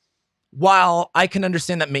 while I can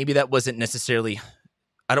understand that maybe that wasn't necessarily,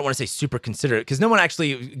 I don't want to say super considerate, because no one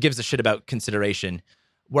actually gives a shit about consideration.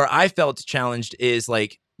 Where I felt challenged is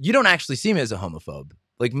like, you don't actually see me as a homophobe.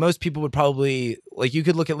 Like, most people would probably, like, you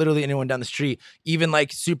could look at literally anyone down the street, even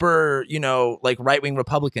like super, like right-wing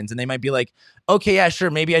Republicans, and they might be like, okay, yeah, sure,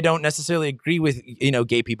 maybe I don't necessarily agree with,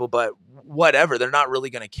 gay people, but whatever, they're not really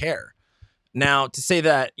going to care. Now, to say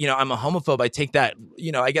that, I'm a homophobe, I take that,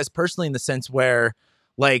 I guess personally, in the sense where,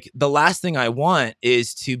 like, the last thing I want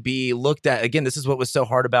is to be looked at. Again, this is what was so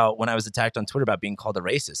hard about when I was attacked on Twitter about being called a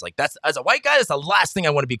racist. Like, that's, as a white guy, that's the last thing I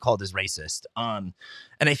want to be called is racist. And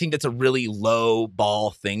I think that's a really low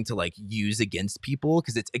ball thing to like use against people,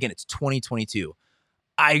 because it's 2022.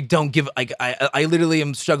 I don't give, like, I literally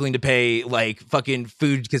am struggling to pay like fucking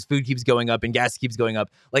food, because food keeps going up and gas keeps going up.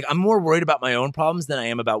 Like, I'm more worried about my own problems than I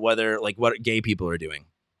am about whether, like, what gay people are doing.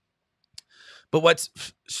 But what's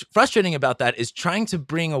frustrating about that is trying to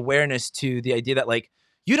bring awareness to the idea that, like,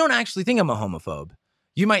 you don't actually think I'm a homophobe.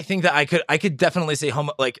 You might think that I could definitely say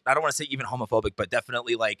like, I don't want to say even homophobic, but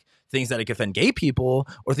definitely like things that could offend gay people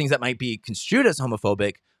or things that might be construed as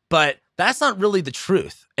homophobic. But that's not really the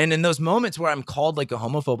truth. And in those moments where I'm called like a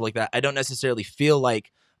homophobe like that, I don't necessarily feel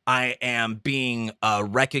like I am being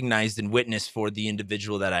recognized and witnessed for the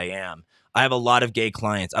individual that I am. I have a lot of gay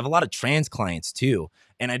clients. I have a lot of trans clients too.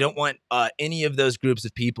 And I don't want any of those groups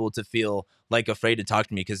of people to feel like afraid to talk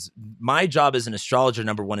to me, because my job as an astrologer,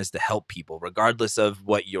 number one, is to help people, regardless of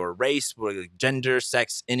what your race, gender,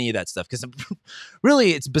 sex, any of that stuff. Because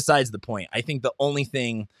really, it's besides the point. I think the only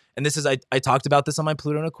thing, and this is, I talked about this on my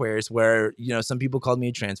Pluto and Aquarius, where, some people called me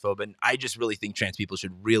a transphobe, and I just really think trans people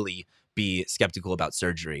should really be skeptical about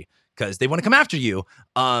surgery, because they want to come after you.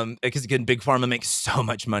 Because again, Big Pharma makes so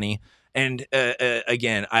much money. And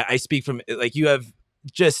again, I speak from, like,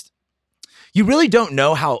 you really don't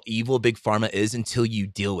know how evil Big Pharma is until you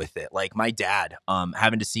deal with it. Like my dad,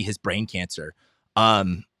 having to see his brain cancer.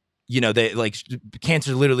 They like,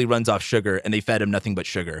 cancer literally runs off sugar, and they fed him nothing but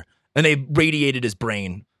sugar, and they radiated his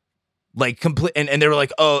brain like complete. And they were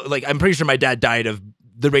like, oh, like, I'm pretty sure my dad died of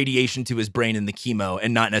the radiation to his brain and the chemo,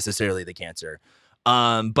 and not necessarily the cancer.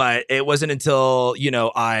 But it wasn't until,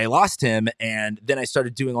 I lost him, and then I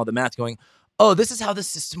started doing all the math going, oh, this is how the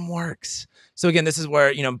system works. So again, this is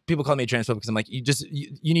where, people call me a transphobe, because I'm like, you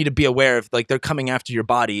need to be aware of, like, they're coming after your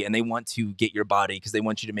body, and they want to get your body because they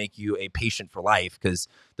want you to make you a patient for life. Because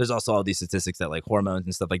there's also all these statistics that like hormones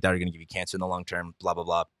and stuff like that are going to give you cancer in the long term, blah, blah,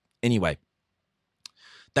 blah. Anyway,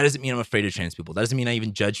 That doesn't mean I'm afraid of trans people. That doesn't mean I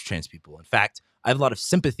even judge trans people. In fact, I have a lot of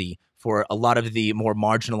sympathy for a lot of the more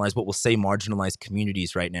marginalized, what we'll say marginalized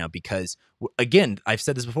communities right now, because again, I've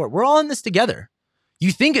said this before, we're all in this together.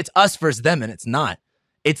 You think it's us versus them, and it's not.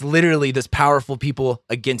 It's literally this powerful people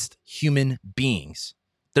against human beings.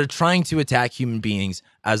 They're trying to attack human beings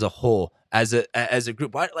as a whole, as a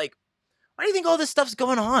group. Why do you think all this stuff's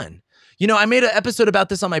going on? You know, I made an episode about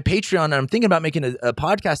this on my Patreon, and I'm thinking about making a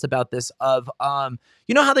podcast about this of,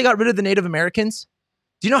 you know how they got rid of the Native Americans?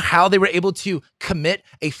 Do you know how they were able to commit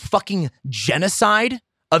a fucking genocide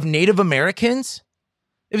of Native Americans?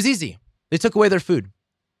 It was easy. They took away their food.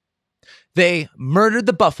 They murdered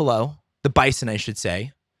the buffalo, the bison, I should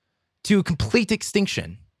say, to complete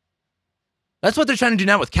extinction. That's what they're trying to do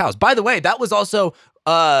now with cows. By the way, that was also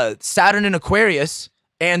Saturn in Aquarius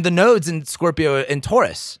and the nodes in Scorpio and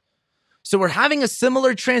Taurus. So we're having a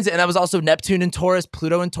similar transit, and that was also Neptune and Taurus,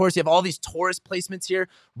 Pluto and Taurus. You have all these Taurus placements here,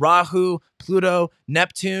 Rahu, Pluto,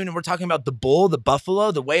 Neptune, and we're talking about the bull, the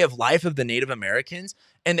buffalo, the way of life of the Native Americans,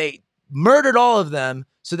 and they murdered all of them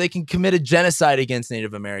so they can commit a genocide against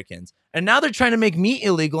Native Americans. And now they're trying to make meat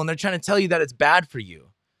illegal, and they're trying to tell you that it's bad for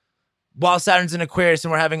you. While Saturn's in Aquarius,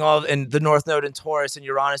 and we're having and the North Node in Taurus and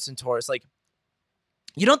Uranus in Taurus, like,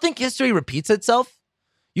 you don't think history repeats itself?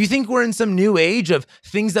 You think we're in some new age of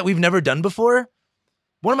things that we've never done before?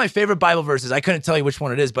 One of my favorite Bible verses, I couldn't tell you which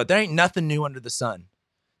one it is, but there ain't nothing new under the sun.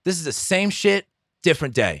 This is the same shit,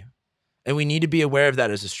 different day. And we need to be aware of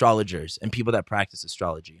that as astrologers and people that practice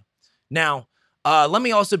astrology. Now, let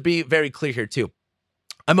me also be very clear here too.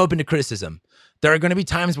 I'm open to criticism. There are going to be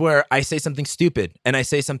times where I say something stupid and I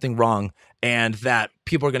say something wrong and that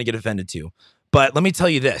people are going to get offended to. But let me tell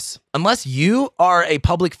you this, unless you are a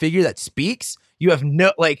public figure that speaks, you have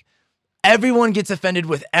no, everyone gets offended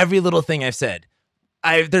with every little thing I've said.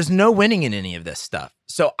 There's no winning in any of this stuff.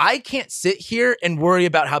 So I can't sit here and worry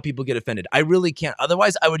about how people get offended. I really can't.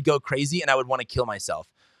 Otherwise, I would go crazy and I would want to kill myself,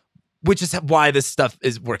 which is why this stuff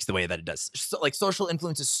works the way that it does. So, social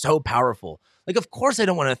influence is so powerful. Of course I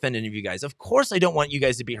don't want to offend any of you guys. Of course I don't want you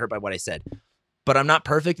guys to be hurt by what I said. But I'm not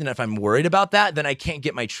perfect, and if I'm worried about that, then I can't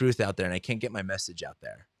get my truth out there and I can't get my message out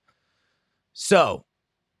there. So,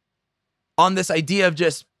 on this idea of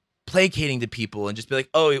just placating to people and just be like,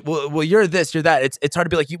 oh, well, you're this, you're that. It's hard to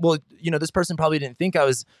be like, well, this person probably didn't think I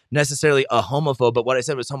was necessarily a homophobe, but what I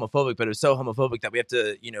said was homophobic, but it was so homophobic that we have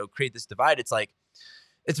to, create this divide. It's like,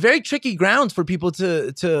 it's very tricky grounds for people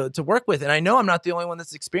to work with. And I know I'm not the only one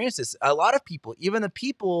that's experienced this. A lot of people, even the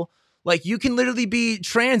people, you can literally be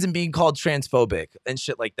trans and being called transphobic and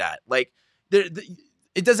shit like that.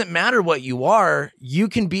 It doesn't matter what you are. You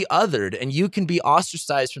can be othered and you can be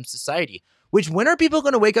ostracized from society, which when are people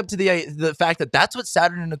going to wake up to the fact that that's what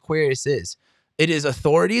Saturn in Aquarius is? It is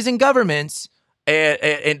authorities and governments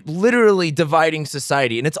and literally dividing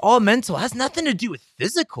society. And it's all mental. It has nothing to do with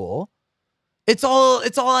physical. It's all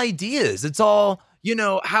ideas. It's all,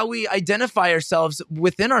 how we identify ourselves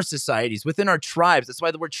within our societies, within our tribes. That's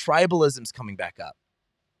why the word tribalism is coming back up.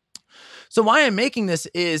 So why I'm making this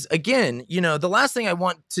is, again, the last thing I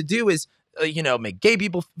want to do is, make gay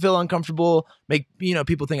people feel uncomfortable, make,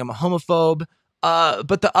 people think I'm a homophobe.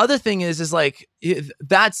 But the other thing is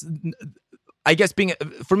that's, I guess being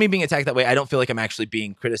attacked that way, I don't feel like I'm actually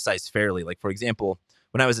being criticized fairly. For example,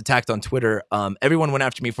 when I was attacked on Twitter, everyone went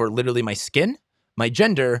after me for literally my skin, my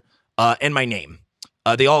gender, and my name.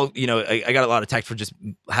 They all, I got a lot of attacked for just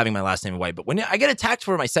having my last name white. But when I get attacked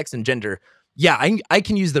for my sex and gender, yeah, I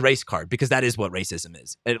can use the race card because that is what racism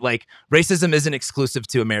is. Racism isn't exclusive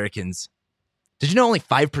to Americans. Did you know only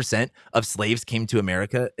 5% of slaves came to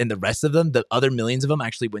America, and the rest of them, the other millions of them,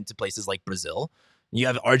 actually went to places like Brazil? You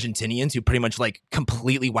have Argentinians who pretty much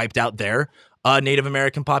completely wiped out their Native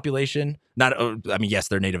American population. Yes,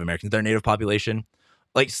 they're Native Americans. Their native population.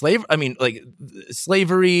 Slavery,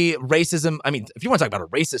 racism. If you want to talk about a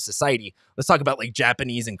racist society, let's talk about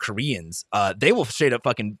Japanese and Koreans. They will straight up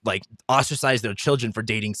fucking ostracize their children for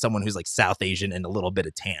dating someone who's South Asian and a little bit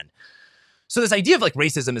of tan. So this idea of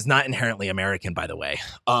racism is not inherently American, by the way.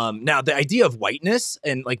 Now the idea of whiteness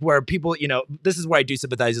and where people, this is where I do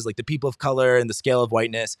sympathize is the people of color and the scale of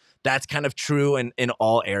whiteness. That's kind of true in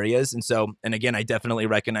all areas. And again, I definitely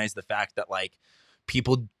recognize the fact that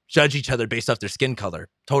people judge each other based off their skin color.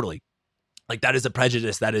 Totally. That is a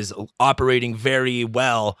prejudice that is operating very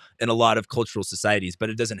well in a lot of cultural societies, but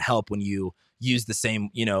it doesn't help when you use the same,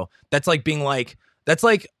 that's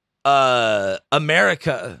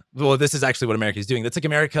America. Well, this is actually what America is doing. That's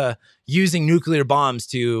America using nuclear bombs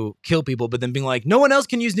to kill people, but then being no one else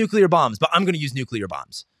can use nuclear bombs, but I'm going to use nuclear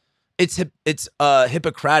bombs. It's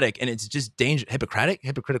Hippocratic and it's just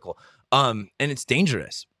hypocritical. And it's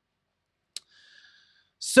dangerous.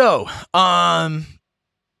 So,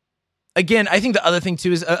 again, I think the other thing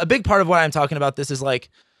too is a big part of why I'm talking about this is like,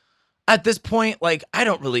 at this point, like, I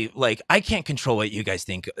don't really like, I can't control what you guys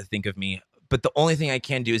think of me, but the only thing I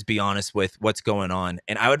can do is be honest with what's going on.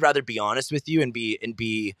 And I would rather be honest with you and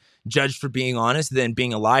be judged for being honest than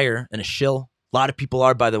being a liar and a shill. A lot of people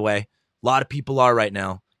are, by the way. A lot of people are right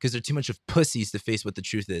now because they're too much of pussies to face what the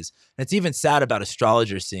truth is. And it's even sad about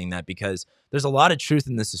astrologers seeing that because there's a lot of truth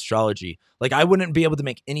in this astrology. Like, I wouldn't be able to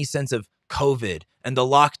make any sense of COVID and the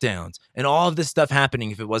lockdowns and all of this stuff happening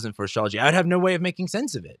if it wasn't for astrology. I'd have no way of making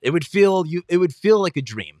sense of it. It would feel like a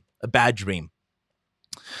dream, a bad dream.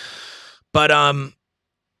 But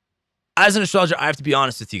as an astrologer, I have to be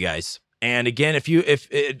honest with you guys. And again, if you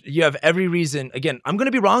have every reason, again, I'm going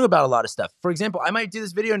to be wrong about a lot of stuff. For example, I might do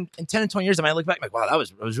this video in 10 and 20 years. I might look back like, wow, I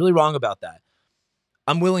was really wrong about that.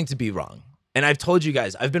 I'm willing to be wrong. And I've told you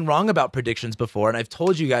guys, I've been wrong about predictions before. And I've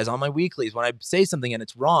told you guys on my weeklies when I say something and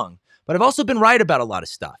it's wrong. But I've also been right about a lot of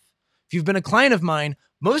stuff. If you've been a client of mine,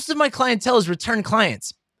 most of my clientele is return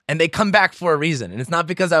clients. And they come back for a reason. And it's not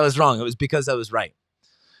because I was wrong. It was because I was right.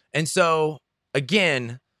 And so,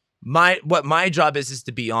 again, what my job is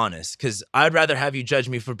to be honest, because I'd rather have you judge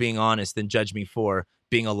me for being honest than judge me for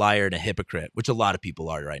being a liar and a hypocrite, which a lot of people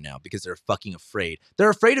are right now because they're fucking afraid. They're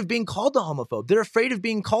afraid of being called a homophobe. They're afraid of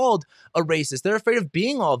being called a racist. They're afraid of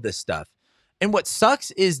being all of this stuff. And what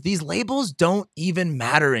sucks is these labels don't even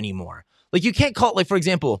matter anymore. Like, you can't call, like, for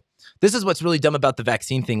example, this is what's really dumb about the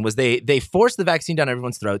vaccine thing was they forced the vaccine down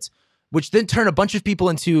everyone's throats, which then turned a bunch of people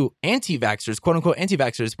into anti-vaxxers, quote unquote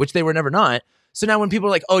anti-vaxxers, which they were never not. So now when people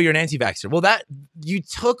are like, oh, you're an anti-vaxxer, well, that you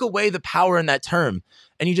took away the power in that term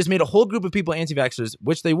and you just made a whole group of people anti-vaxxers,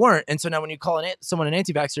 which they weren't. And so now when you call someone an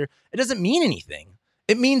anti-vaxxer, it doesn't mean anything.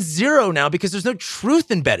 It means zero now because there's no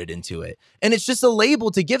truth embedded into it. And it's just a label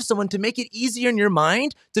to give someone to make it easier in your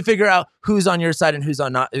mind to figure out who's on your side and who's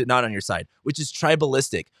not on your side, which is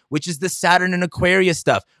tribalistic, which is the Saturn and Aquarius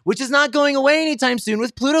stuff, which is not going away anytime soon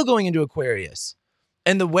with Pluto going into Aquarius.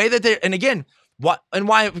 And the way that and again, why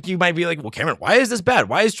you might be like, well, Cameron, why is this bad?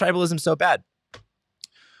 Why is tribalism so bad?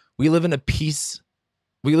 We live in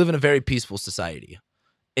a very peaceful society.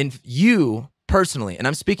 And you personally, and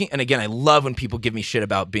I'm speaking, and again, I love when people give me shit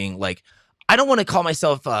about being like, I don't want to call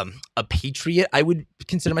myself a patriot. I would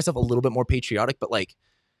consider myself a little bit more patriotic, but like,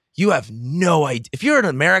 you have no idea. If you're in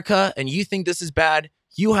America and you think this is bad,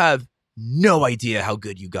 you have no idea how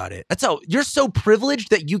good you got it. That's how you're so privileged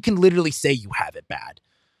that you can literally say you have it bad.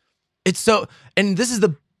 It's so, and this is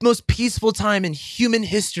the most peaceful time in human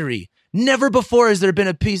history. Never before has there been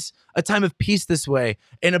a time of peace this way,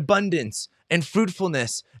 and abundance and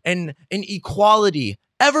fruitfulness and equality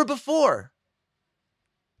ever before.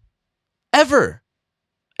 Ever.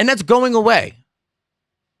 And that's going away.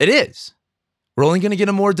 It is. We're only going to get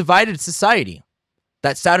a more divided society.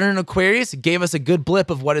 That Saturn and Aquarius gave us a good blip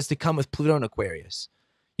of what is to come with Pluto and Aquarius.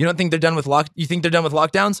 You don't think they're done with you think they're done with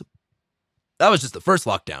lockdowns? That was just the first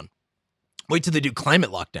lockdown. Wait till they do climate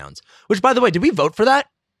lockdowns. Which, by the way, did we vote for that?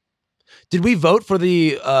 Did we vote for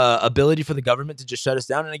the ability for the government to just shut us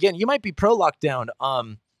down? And again, you might be pro-lockdown.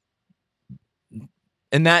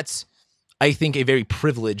 And that's, I think, a very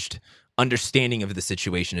privileged understanding of the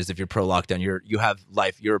situation is if you're pro-lockdown, you have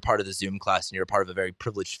life, you're a part of the Zoom class, and you're a part of a very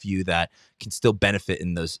privileged few that can still benefit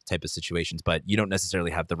in those type of situations, but you don't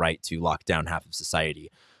necessarily have the right to lock down half of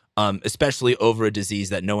society, especially over a disease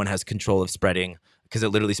that no one has control of spreading because it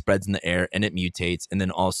literally spreads in the air and it mutates, and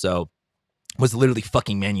then also was literally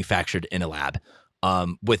fucking manufactured in a lab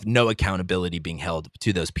with no accountability being held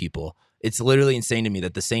to those people. It's literally insane to me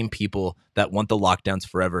that the same people that want the lockdowns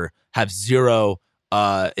forever have zero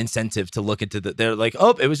incentive to look into they're like,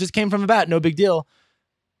 oh, it was just came from a bat, no big deal.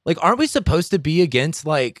 Like, aren't we supposed to be against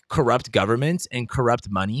like corrupt governments and corrupt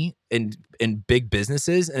money and big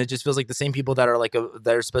businesses? And it just feels like the same people that are like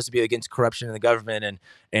that are supposed to be against corruption in the government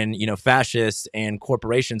and you know, fascists and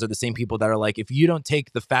corporations are the same people that are like, if you don't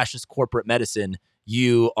take the fascist corporate medicine,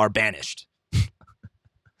 you are banished.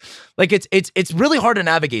 Like, it's really hard to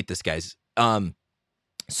navigate this, guys.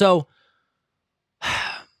 So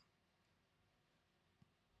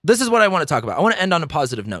this is what I want to talk about. I want to end on a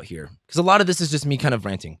positive note here because a lot of this is just me kind of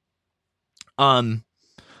ranting.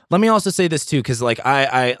 Let me also say this too, because like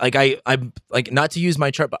I'm like, not to use my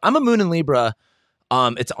chart, but I'm a moon in Libra.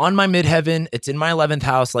 It's on my midheaven. It's in my 11th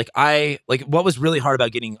house. Like what was really hard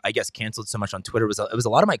about getting, I guess, canceled so much on Twitter was it was a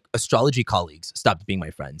lot of my astrology colleagues stopped being my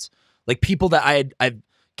friends. Like people that I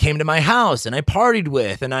came to my house and I partied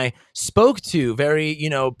with and I spoke to very, you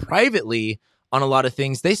know, privately on a lot of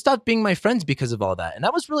things. They stopped being my friends because of all that. And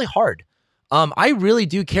that was really hard. I really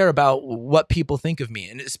do care about what people think of me.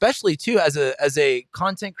 And especially too, as a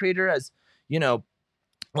content creator, as, you know,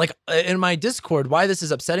 like in my Discord, why this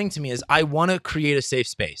is upsetting to me is I want to create a safe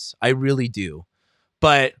space. I really do.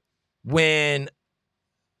 But when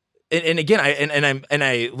and again,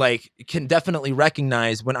 I like can definitely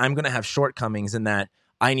recognize when I'm going to have shortcomings and that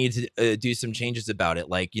I need to do some changes about it.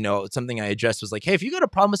 Like, something I addressed was like, hey, if you got a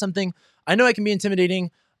problem with something, I know I can be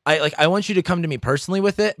intimidating. I want you to come to me personally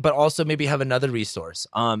with it, but also maybe have another resource.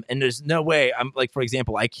 And there's no way I'm like, for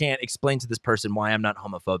example, I can't explain to this person why I'm not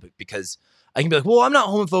homophobic because I can be like, well, I'm not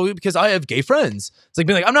homophobic because I have gay friends. It's like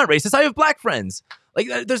being like, I'm not racist. I have black friends. Like,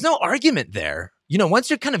 there's no argument there. Once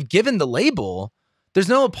you're kind of given the label, there's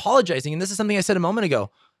no apologizing. And this is something I said a moment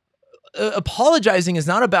ago. Apologizing is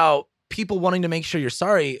not about people wanting to make sure you're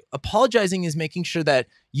sorry. Apologizing is making sure that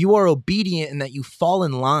you are obedient and that you fall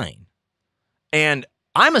in line. And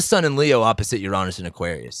I'm a Sun in Leo opposite Uranus and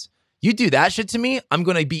Aquarius. You do that shit to me, I'm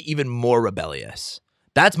going to be even more rebellious.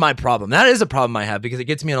 That's my problem. That is a problem I have because it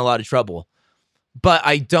gets me in a lot of trouble. But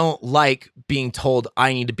I don't like being told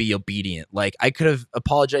I need to be obedient. Like, I could have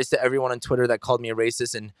apologized to everyone on Twitter that called me a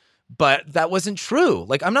racist, but that wasn't true.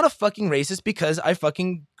 Like, I'm not a fucking racist because I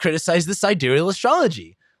fucking criticized the sidereal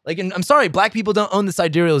astrology. Like, and I'm sorry, black people don't own the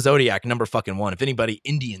sidereal zodiac number fucking 1. If anybody,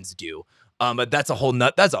 Indians do. But that's a whole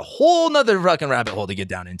nother fucking rabbit hole to get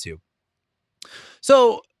down into.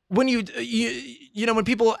 So when when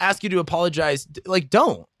people ask you to apologize, like,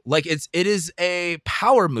 don't. Like, it is a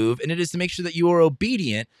power move, and it is to make sure that you are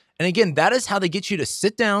obedient. And again, that is how they get you to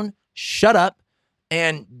sit down, shut up,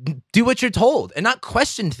 and do what you're told, and not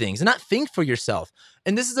question things, and not think for yourself.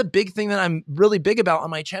 And this is a big thing that I'm really big about on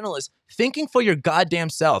my channel is thinking for your goddamn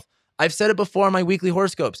self. I've said it before on my weekly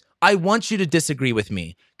horoscopes. I want you to disagree with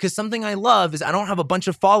me because something I love is I don't have a bunch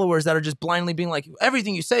of followers that are just blindly being like,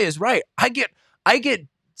 everything you say is right. I get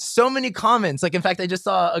so many comments. Like, in fact, I just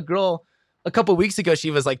saw a girl a couple of weeks ago. She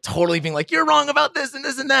was like totally being like, you're wrong about this and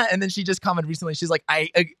this and that. And then she just commented recently. She's like,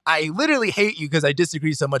 I literally hate you because I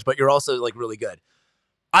disagree so much, but you're also like really good.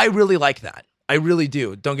 I really like that. I really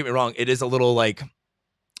do. Don't get me wrong. It is a little like,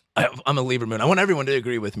 I'm a Libra moon. I want everyone to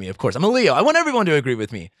agree with me. Of course, I'm a Leo. I want everyone to agree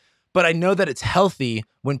with me. But I know that it's healthy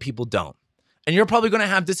when people don't. And you're probably going to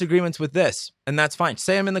have disagreements with this, and that's fine.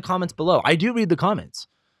 Say them in the comments below. I do read the comments.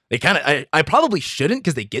 They I probably shouldn't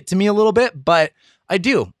because they get to me a little bit, but I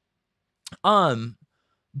do.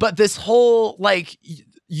 But this whole like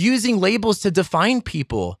using labels to define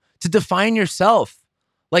people, to define yourself.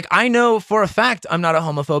 Like, I know for a fact I'm not a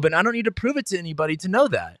homophobe, and I don't need to prove it to anybody to know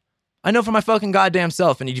that. I know for my fucking goddamn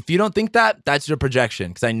self. And if you don't think that, that's your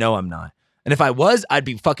projection because I know I'm not. And if I was, I'd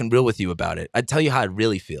be fucking real with you about it. I'd tell you how I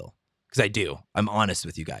really feel because I do. I'm honest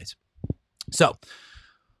with you guys. So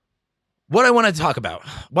what I want to talk about,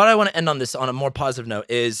 what I want to end on this on a more positive note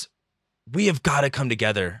is we have got to come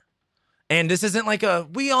together. And this isn't like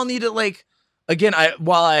we all need to like, again,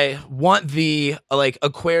 while I want the like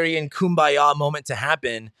Aquarian kumbaya moment to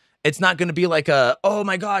happen, it's not going to be like oh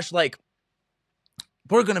my gosh, like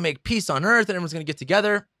we're going to make peace on earth and everyone's going to get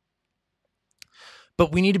together.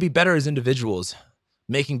 But we need to be better as individuals,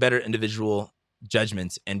 making better individual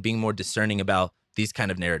judgments and being more discerning about these kind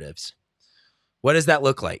of narratives. What does that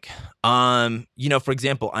look like? For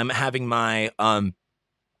example, I'm having my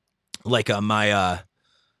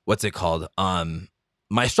what's it called?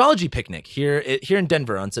 My astrology picnic here in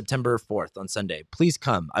Denver on September 4th on Sunday. Please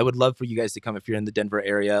come. I would love for you guys to come if you're in the Denver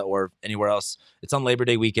area or anywhere else. It's on Labor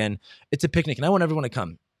Day weekend. It's a picnic, and I want everyone to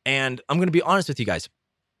come. And I'm going to be honest with you guys.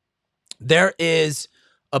 There is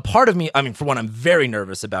a part of me, I mean, for one, I'm very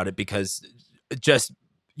nervous about it because just,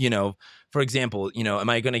 for example, am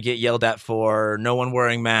I going to get yelled at for no one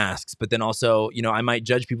wearing masks? But then also, I might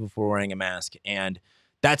judge people for wearing a mask, and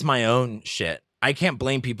that's my own shit. I can't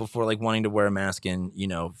blame people for like wanting to wear a mask and,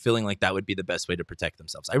 feeling like that would be the best way to protect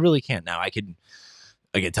themselves. I really can't. Now I could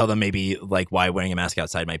tell them maybe like why wearing a mask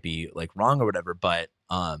outside might be like wrong or whatever. But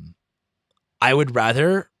I would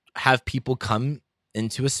rather have people come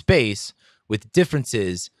into a space with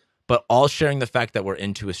differences, but all sharing the fact that we're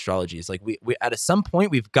into astrology. It's like we at some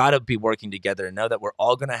point we've got to be working together and know that we're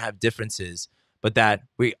all going to have differences, but that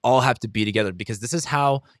we all have to be together because this is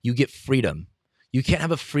how you get freedom. You can't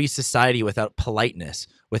have a free society without politeness,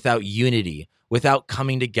 without unity, without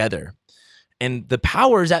coming together. And the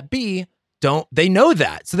powers that be they know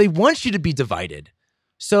that. So they want you to be divided.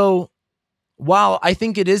 So while I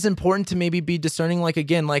think it is important to maybe be discerning, like,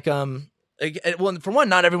 again, like, well, for one,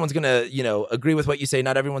 not everyone's going to, agree with what you say.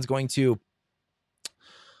 Not everyone's going to,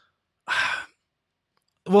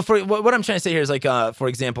 well, for what I'm trying to say here is like, for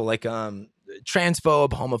example, like, transphobe,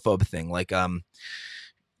 homophobe thing, like,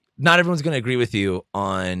 not everyone's going to agree with you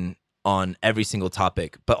on every single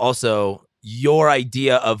topic, but also your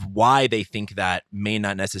idea of why they think that may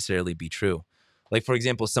not necessarily be true. Like, for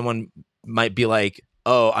example, someone might be like,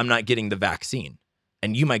 oh, I'm not getting the vaccine.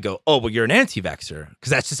 And you might go, oh, well, you're an anti-vaxxer,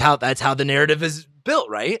 because that's how the narrative is built,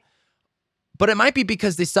 right? But it might be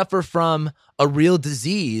because they suffer from a real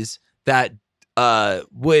disease that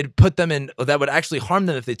would put them in, that would actually harm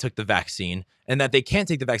them if they took the vaccine, and that they can't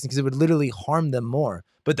take the vaccine because it would literally harm them more.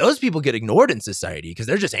 But those people get ignored in society because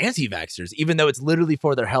they're just anti-vaxxers, even though it's literally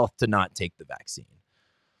for their health to not take the vaccine.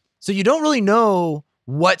 So you don't really know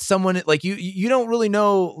what someone, like you don't really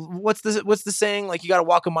know what's the saying, like you got to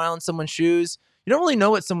walk a mile in someone's shoes. You don't really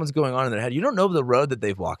know what someone's going on in their head. You don't know the road that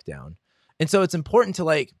they've walked down. And so it's important to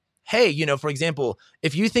like, hey, you know, for example,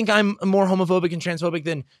 if you think I'm more homophobic and transphobic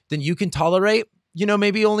than you can tolerate, you know,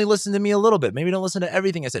 maybe only listen to me a little bit. Maybe don't listen to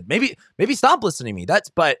everything I said. Maybe stop listening to me.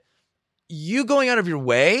 But you going out of your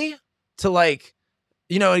way to like,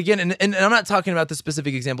 you know, again, and I'm not talking about the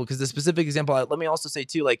specific example, because the specific example, let me also say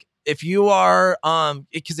too, like if you are,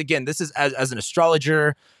 because again, this is as an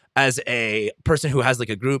astrologer, as a person who has like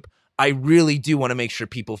a group, I really do want to make sure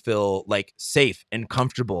people feel like safe and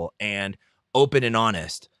comfortable and open and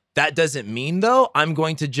honest. That doesn't mean though, I'm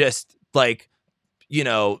going to just like, you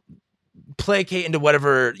know, placate into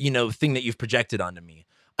whatever, you know, thing that you've projected onto me.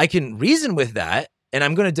 I can reason with that, and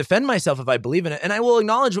I'm going to defend myself if I believe in it. And I will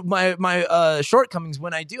acknowledge my shortcomings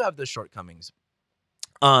when I do have those shortcomings.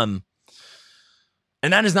 And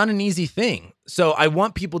that is not an easy thing. So I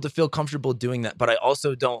want people to feel comfortable doing that. But I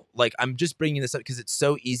also don't like, I'm just bringing this up because it's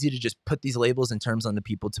so easy to just put these labels and terms on the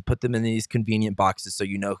people, to put them in these convenient boxes so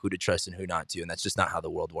you know who to trust and who not to. And that's just not how the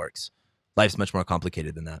world works. Life's much more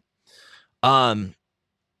complicated than that. I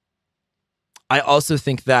also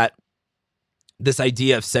think that this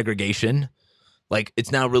idea of segregation, like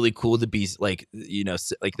it's now really cool to be like, you know,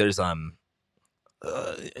 like there's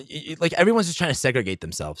like everyone's just trying to segregate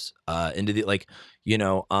themselves into the, like, you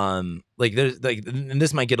know, like there's like, and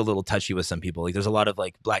this might get a little touchy with some people. Like there's a lot of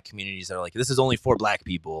like black communities that are like, this is only for black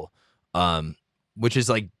people, which is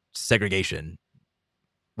like segregation.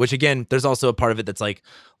 Which again, there's also a part of it that's like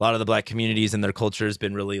a lot of the black communities and their culture has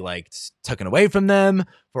been really like taken away from them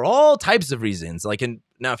for all types of reasons. Like, and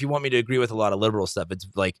now if you want me to agree with a lot of liberal stuff, it's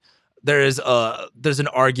like there's an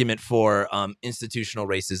argument for institutional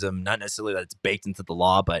racism, not necessarily that it's baked into the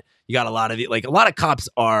law, but you got a lot of cops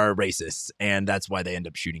are racists, and that's why they end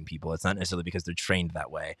up shooting people. It's not necessarily because they're trained that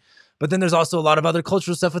way. But then there's also a lot of other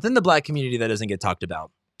cultural stuff within the black community that doesn't get talked about.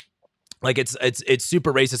 Like it's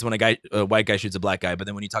super racist when a white guy shoots a black guy, but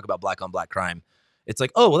then when you talk about black on black crime, it's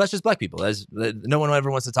like, oh, well, that's just black people. No one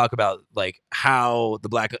ever wants to talk about like how the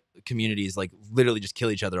black communities like literally just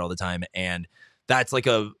kill each other all the time, and that's like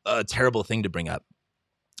a terrible thing to bring up.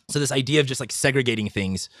 So this idea of just like segregating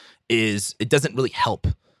things it doesn't really help.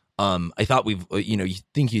 I thought you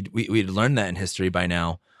think we'd learned that in history by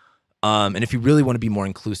now. And if you really want to be more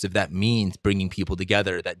inclusive, that means bringing people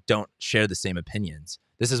together that don't share the same opinions.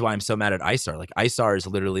 This is why I'm so mad at ISAR. Like ISAR is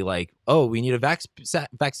literally like, oh, we need a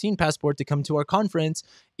vaccine passport to come to our conference,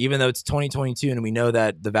 even though it's 2022 and we know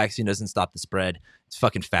that the vaccine doesn't stop the spread. It's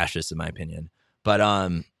fucking fascist in my opinion. But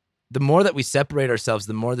the more that we separate ourselves,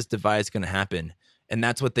 the more this divide is going to happen. And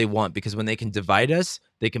that's what they want, because when they can divide us,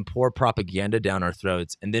 they can pour propaganda down our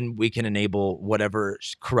throats, and then we can enable whatever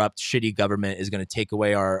corrupt, shitty government is going to take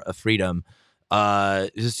away our freedom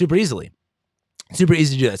super easily. Super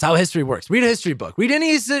easy to do that. That's how history works. Read a history book. Read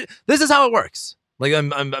any. This is how it works. Like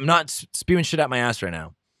I'm not spewing shit out my ass right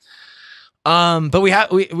now. But we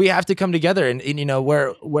have to come together, and you know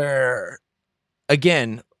where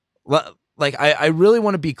again, like I really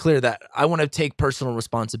want to be clear that I want to take personal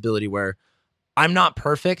responsibility where I'm not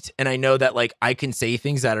perfect, and I know that like I can say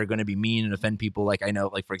things that are going to be mean and offend people. Like I know,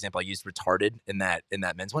 like for example, I used retarded in that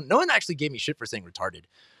men's one. No one actually gave me shit for saying retarded,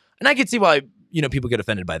 and I can see why people get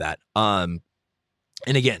offended by that.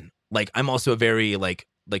 And again, like I'm also a very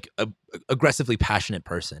aggressively passionate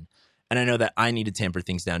person, and I know that I need to tamper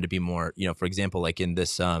things down to be more, for example, like in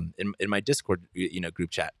this in my Discord group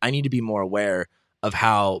chat, I need to be more aware of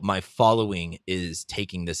how my following is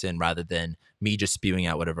taking this in, rather than me just spewing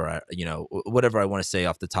out whatever I want to say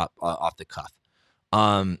off the top, off the cuff.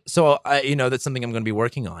 So I, that's something I'm going to be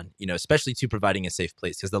working on, especially to providing a safe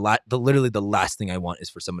place, because literally the last thing I want is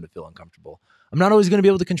for someone to feel uncomfortable. I'm not always going to be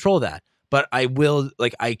able to control that, but I will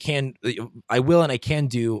and I can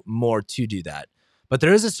do more to do that. But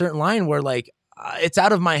there is a certain line where it's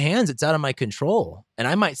out of my hands, it's out of my control, and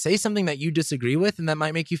I might say something that you disagree with, and that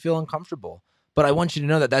might make you feel uncomfortable. But I want you to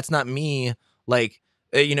know that that's not me. Like,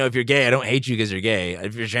 if you're gay, I don't hate you because you're gay.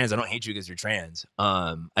 If you're trans, I don't hate you because you're trans.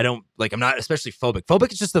 I'm not especially phobic.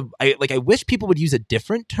 Phobic is just I wish people would use a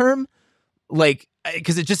different term,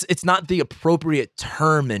 because it's not the appropriate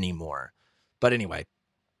term anymore. But anyway,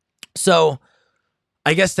 so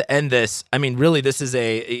I guess to end this, I mean, really, this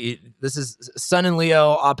is Sun in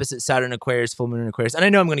Leo opposite Saturn Aquarius, full moon in Aquarius. And I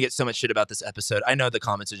know I'm going to get so much shit about this episode. I know the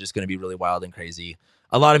comments are just going to be really wild and crazy.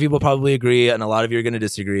 A lot of people probably agree, and a lot of you are going to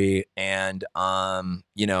disagree. And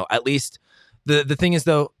at least the thing is,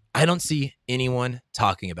 though, I don't see anyone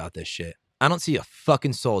talking about this shit. I don't see a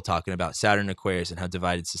fucking soul talking about Saturn Aquarius and how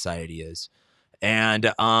divided society is.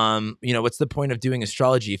 And what's the point of doing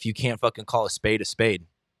astrology if you can't fucking call a spade a spade?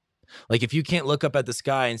 Like, if you can't look up at the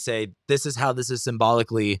sky and say, this is how this is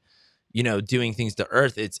symbolically, doing things to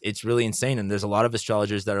Earth, it's really insane. And there's a lot of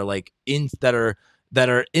astrologers that are like that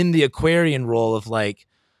are in the Aquarian role of like,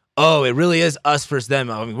 oh, it really is us versus them.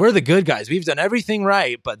 I mean, we're the good guys. We've done everything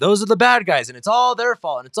right, but those are the bad guys, and it's all their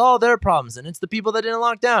fault, and it's all their problems, and it's the people that didn't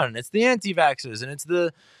lock down, and it's the anti-vaxxers, and it's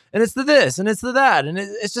the this, and it's the that, and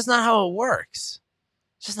it's just not how it works.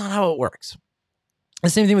 It's just not how it works. The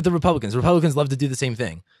same thing with the Republicans. Republicans love to do the same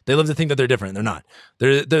thing. They love to think that they're different. They're not.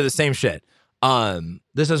 They're the same shit.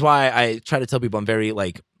 This is why I try to tell people I'm very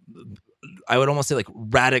I would almost say like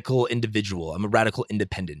radical individual. I'm a radical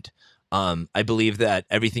independent. I believe that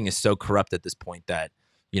everything is so corrupt at this point that,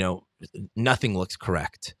 nothing looks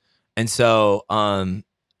correct. And so,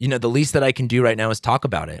 the least that I can do right now is talk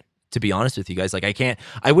about it, to be honest with you guys. Like,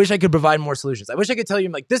 I wish I could provide more solutions. I wish I could tell you,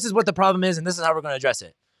 like, this is what the problem is and this is how we're going to address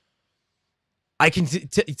it. I can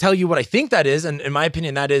tell you what I think that is. And in my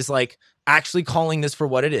opinion, that is like actually calling this for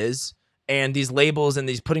what it is. And these labels and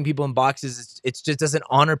these putting people in boxes, it just doesn't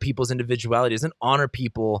honor people's individuality. It doesn't honor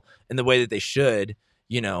people in the way that they should,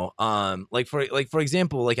 for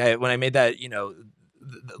example, when I made that,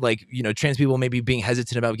 trans people maybe being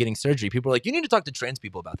hesitant about getting surgery. People are like, you need to talk to trans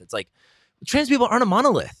people about this. It's like, trans people aren't a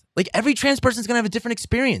monolith. Like, every trans person's going to have a different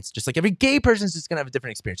experience. Just like every gay person's just going to have a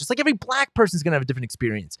different experience. Just like every black person's going to have a different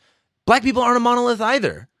experience. Black people aren't a monolith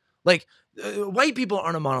either. Like, white people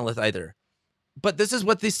aren't a monolith either. But this is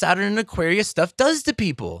what the Saturn and Aquarius stuff does to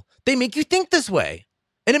people. They make you think this way,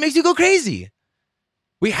 and it makes you go crazy.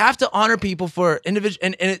 We have to honor people for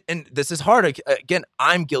individual, and this is hard. Again,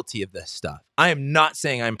 I'm guilty of this stuff. I am not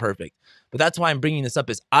saying I'm perfect, but that's why I'm bringing this up.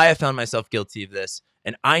 Is I have found myself guilty of this,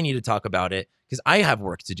 and I need to talk about it because I have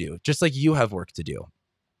work to do, just like you have work to do.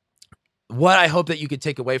 What I hope that you could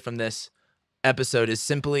take away from this episode is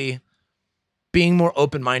simply being more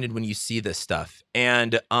open-minded when you see this stuff.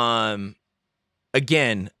 And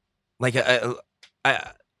again, like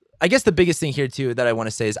I guess the biggest thing here too that I want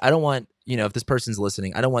to say is I don't want, if this person's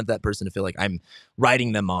listening, I don't want that person to feel like I'm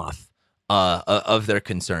writing them off of their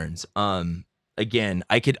concerns. Again,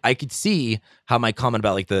 I could see how my comment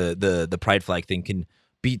about like the pride flag thing can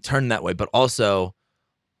be turned that way, but also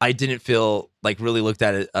I didn't feel like really looked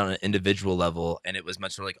at it on an individual level, and it was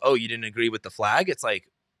much more like, oh, you didn't agree with the flag? It's like,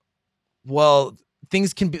 well,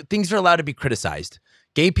 things are allowed to be criticized.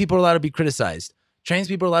 Gay people are allowed to be criticized. Trans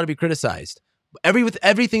people are allowed to be criticized.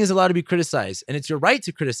 Everything is allowed to be criticized, and it's your right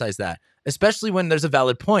to criticize that, especially when there's a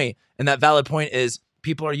valid point, and that valid point is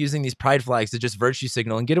people are using these pride flags to just virtue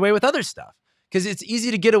signal and get away with other stuff. Because it's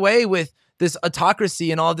easy to get away with this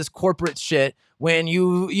autocracy and all this corporate shit when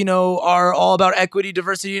you are all about equity,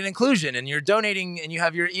 diversity, and inclusion, and you're donating, and you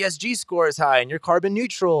have your ESG scores high, and you're carbon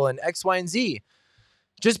neutral, and X, Y, and Z.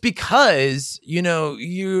 Just because,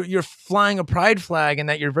 you're flying a pride flag and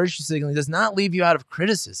that you're virtue signaling does not leave you out of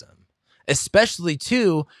criticism, especially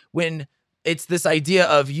too when it's this idea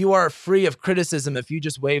of you are free of criticism if you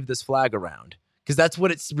just wave this flag around, because that's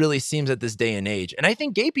what it really seems at this day and age. And I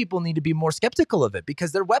think gay people need to be more skeptical of it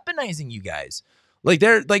because they're weaponizing you guys. Like,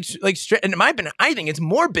 they're like and in my opinion, I think it's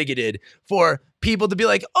more bigoted for people to be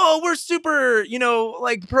like, oh, we're super,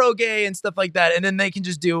 like pro-gay and stuff like that. And then they can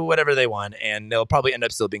just do whatever they want, and they'll probably end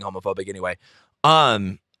up still being homophobic anyway.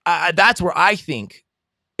 That's where I think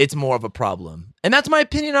it's more of a problem. And that's my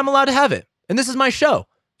opinion. I'm allowed to have it. And this is my show.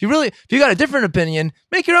 If you got a different opinion,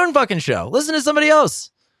 make your own fucking show. Listen to somebody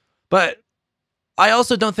else. But I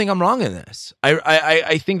also don't think I'm wrong in this.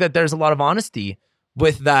 I think that there's a lot of honesty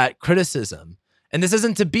with that criticism. And this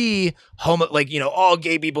isn't to be all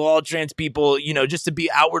gay people, all trans people, just to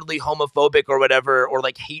be outwardly homophobic or whatever, or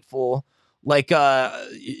like hateful. Like,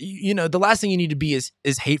 the last thing you need to be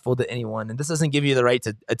is hateful to anyone. And this doesn't give you the right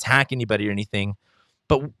to attack anybody or anything.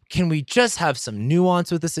 But can we just have some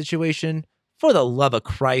nuance with the situation? For the love of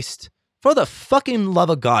Christ, for the fucking love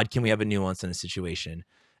of God, can we have a nuance in a situation?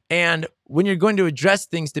 And when you're going to address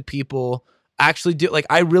things to people, actually do, like,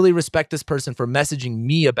 I really respect this person for messaging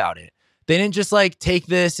me about it. They didn't just like take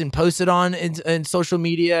this and post it on in social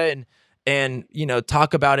media and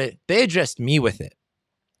talk about it. They addressed me with it.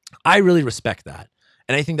 I really respect that.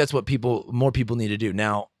 And I think that's what more people need to do.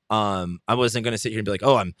 Now, I wasn't going to sit here and be like,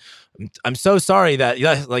 oh, I'm so sorry that,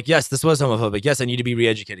 yeah, like, yes, this was homophobic. Yes, I need to be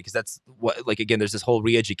reeducated, because that's what, like, again, there's this whole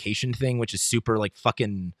reeducation thing, which is super like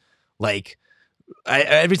fucking like,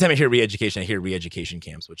 every time I hear reeducation, I hear reeducation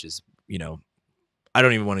camps, which is, I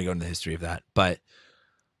don't even want to go into the history of that, but,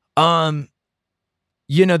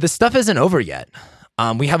 this stuff isn't over yet.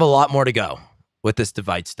 We have a lot more to go with this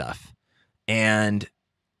divide stuff, and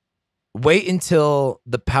wait until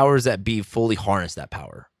the powers that be fully harness that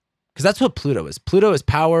power. Because that's what Pluto is. Pluto is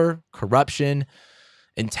power, corruption,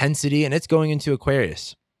 intensity, and it's going into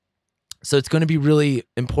Aquarius. So it's going to be really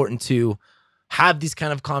important to have these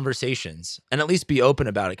kind of conversations and at least be open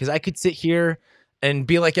about it. Because I could sit here and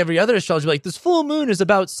be like every other astrologer, like, this full moon is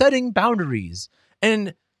about setting boundaries.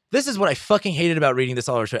 And this is what I fucking hated about reading this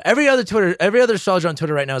all over Twitter. Every other astrologer on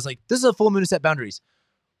Twitter right now is like, this is a full moon to set boundaries.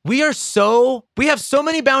 We have so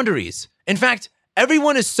many boundaries. In fact,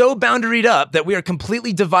 everyone is so boundaried up that we are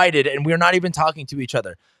completely divided and we are not even talking to each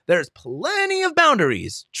other. There's plenty of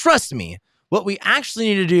boundaries. Trust me. What we actually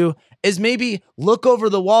need to do is maybe look over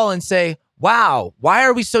the wall and say, wow, why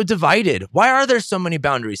are we so divided? Why are there so many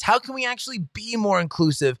boundaries? How can we actually be more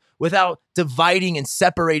inclusive without dividing and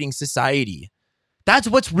separating society? That's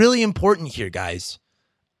what's really important here, guys.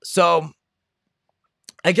 So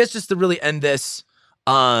I guess just to really end this,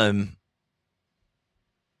 again,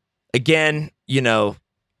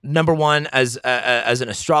 number one, as an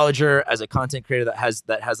astrologer, as a content creator that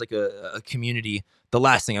has like a community, the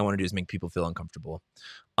last thing I want to do is make people feel uncomfortable.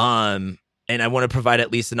 And I want to provide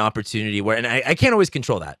at least an opportunity where, and I can't always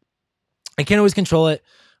control that. I can't always control it.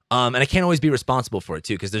 And I can't always be responsible for it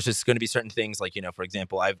too, because there's just going to be certain things like, for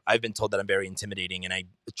example, I've been told that I'm very intimidating, and I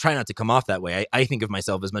try not to come off that way. I think of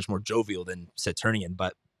myself as much more jovial than Saturnian,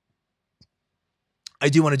 but I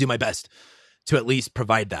do want to do my best to at least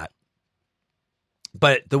provide that.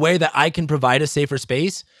 But the way that I can provide a safer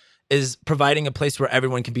space is providing a place where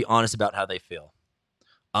everyone can be honest about how they feel.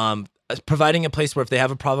 Providing a place where if they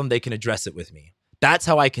have a problem, they can address it with me. That's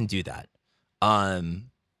how I can do that.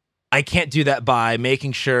 I can't do that by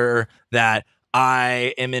making sure that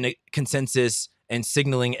I am in a consensus and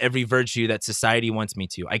signaling every virtue that society wants me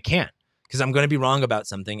to. I can't, because I'm going to be wrong about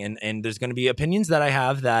something, and there's going to be opinions that I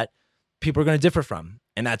have that people are going to differ from,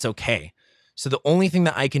 and that's okay. So the only thing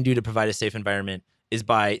that I can do to provide a safe environment is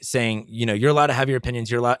by saying, you're allowed to have your opinions,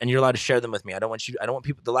 you're allowed to share them with me. I don't want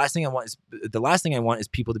people, the last thing I want is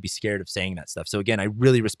people to be scared of saying that stuff. So again, I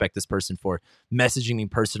really respect this person for messaging me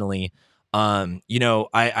personally. I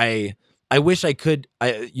wish I could,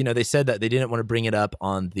 they said that they didn't want to bring it up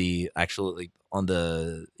on the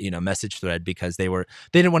message thread because they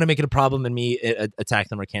didn't want to make it a problem and me attack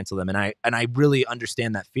them or cancel them. And I really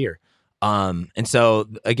understand that fear. And so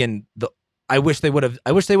again, I wish they would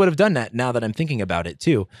have done that now that I'm thinking about it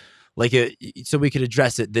too. So we could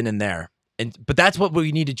address it then and there. But that's what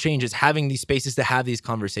we need to change, is having these spaces to have these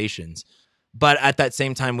conversations. But at that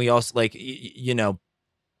same time, we also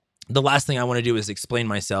the last thing I want to do is explain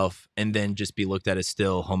myself and then just be looked at as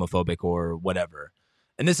still homophobic or whatever.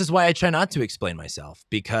 And this is why I try not to explain myself,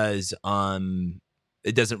 because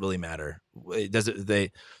it doesn't really matter.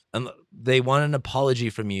 They want an apology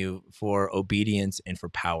from you for obedience and for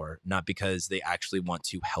power, not because they actually want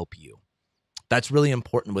to help you. That's really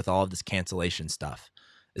important with all of this cancellation stuff,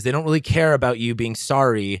 is they don't really care about you being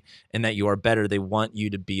sorry and that you are better. They want you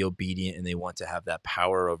to be obedient, and they want to have that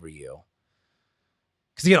power over you.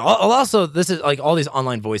 Because again, also, this is like all these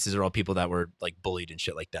online voices are all people that were like bullied and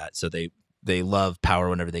shit like that. So they love power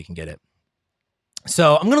whenever they can get it.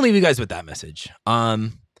 So I'm going to leave you guys with that message.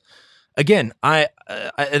 Again,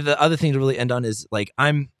 the other thing to really end on is like,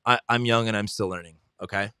 I'm young and I'm still learning.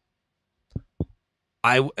 Okay.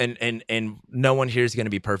 And no one here is going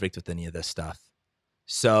to be perfect with any of this stuff.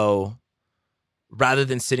 So rather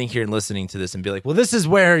than sitting here and listening to this and be like, well, this is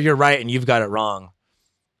where you're right and you've got it wrong,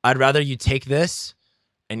 I'd rather you take this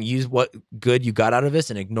and use what good you got out of this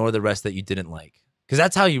and ignore the rest that you didn't like. Because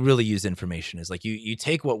that's how you really use information, is like you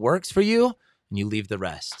take what works for you and you leave the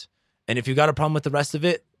rest. And if you got a problem with the rest of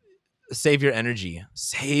it, save your energy.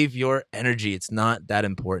 Save your energy. It's not that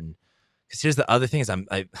important. Because here's the other thing is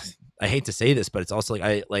I hate to say this, but it's also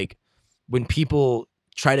like when people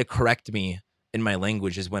try to correct me in my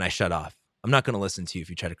language is when I shut off. I'm not going to listen to you if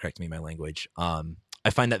you try to correct me in my language. I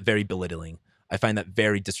find that very belittling. I find that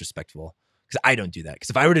very disrespectful, because I don't do that. Because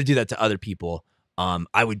if I were to do that to other people,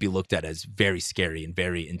 I would be looked at as very scary and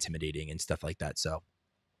very intimidating and stuff like that. So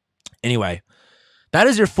anyway, that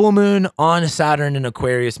is your full moon on Saturn and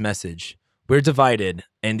Aquarius message. We're divided,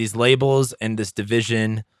 and these labels and this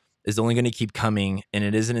division is only going to keep coming, and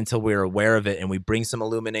it isn't until we're aware of it and we bring some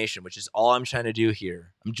illumination, which is all I'm trying to do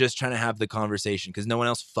here. I'm just trying to have the conversation because no one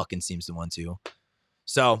else fucking seems to want to.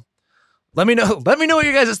 So let me know what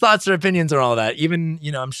your guys' thoughts or opinions on all that. Even,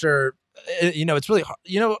 I'm sure, it's really hard.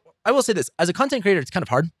 I will say this, as a content creator, it's kind of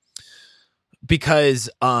hard because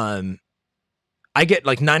I get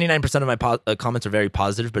like 99% of my comments are very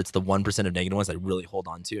positive, but it's the 1% of negative ones I really hold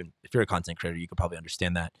on to. And if you're a content creator, you could probably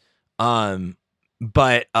understand that.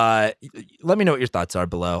 But let me know what your thoughts are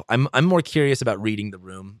below. I'm more curious about reading the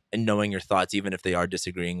room and knowing your thoughts, even if they are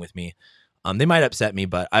disagreeing with me. They might upset me,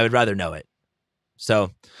 but I would rather know it.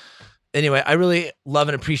 So anyway, I really love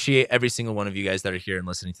and appreciate every single one of you guys that are here and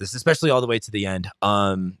listening to this, especially all the way to the end.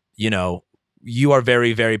 You are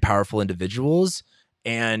very, very powerful individuals,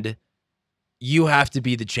 and you have to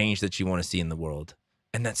be the change that you want to see in the world.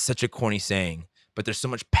 And that's such a corny saying, but there's so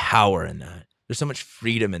much power in that. There's so much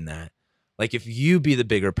freedom in that. Like, if you be the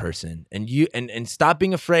bigger person and you and stop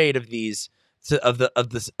being afraid of the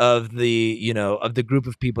group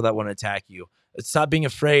of people that want to attack you. Stop being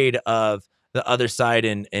afraid of the other side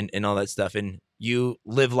and all that stuff. And you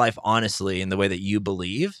live life honestly in the way that you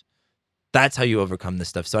believe. That's how you overcome this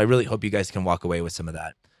stuff. So I really hope you guys can walk away with some of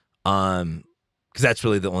that. Because that's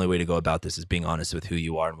really the only way to go about this, is being honest with who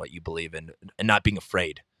you are and what you believe in, and not being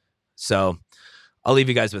afraid. So I'll leave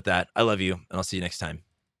you guys with that. I love you, and I'll see you next time.